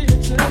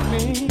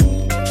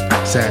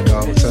 Sad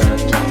Dog, what's up?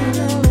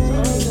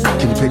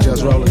 Can you picture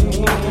us rolling?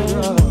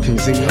 Can you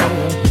see me home?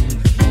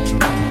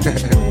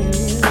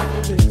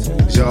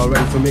 Is y'all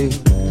ready for me?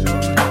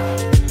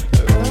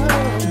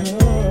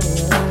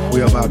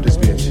 We about this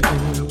bitch.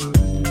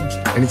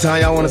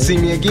 Anytime y'all wanna see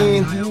me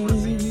again,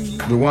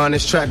 rewind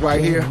this track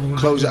right here,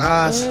 close your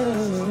eyes,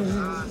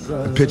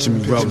 and picture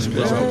me, bro.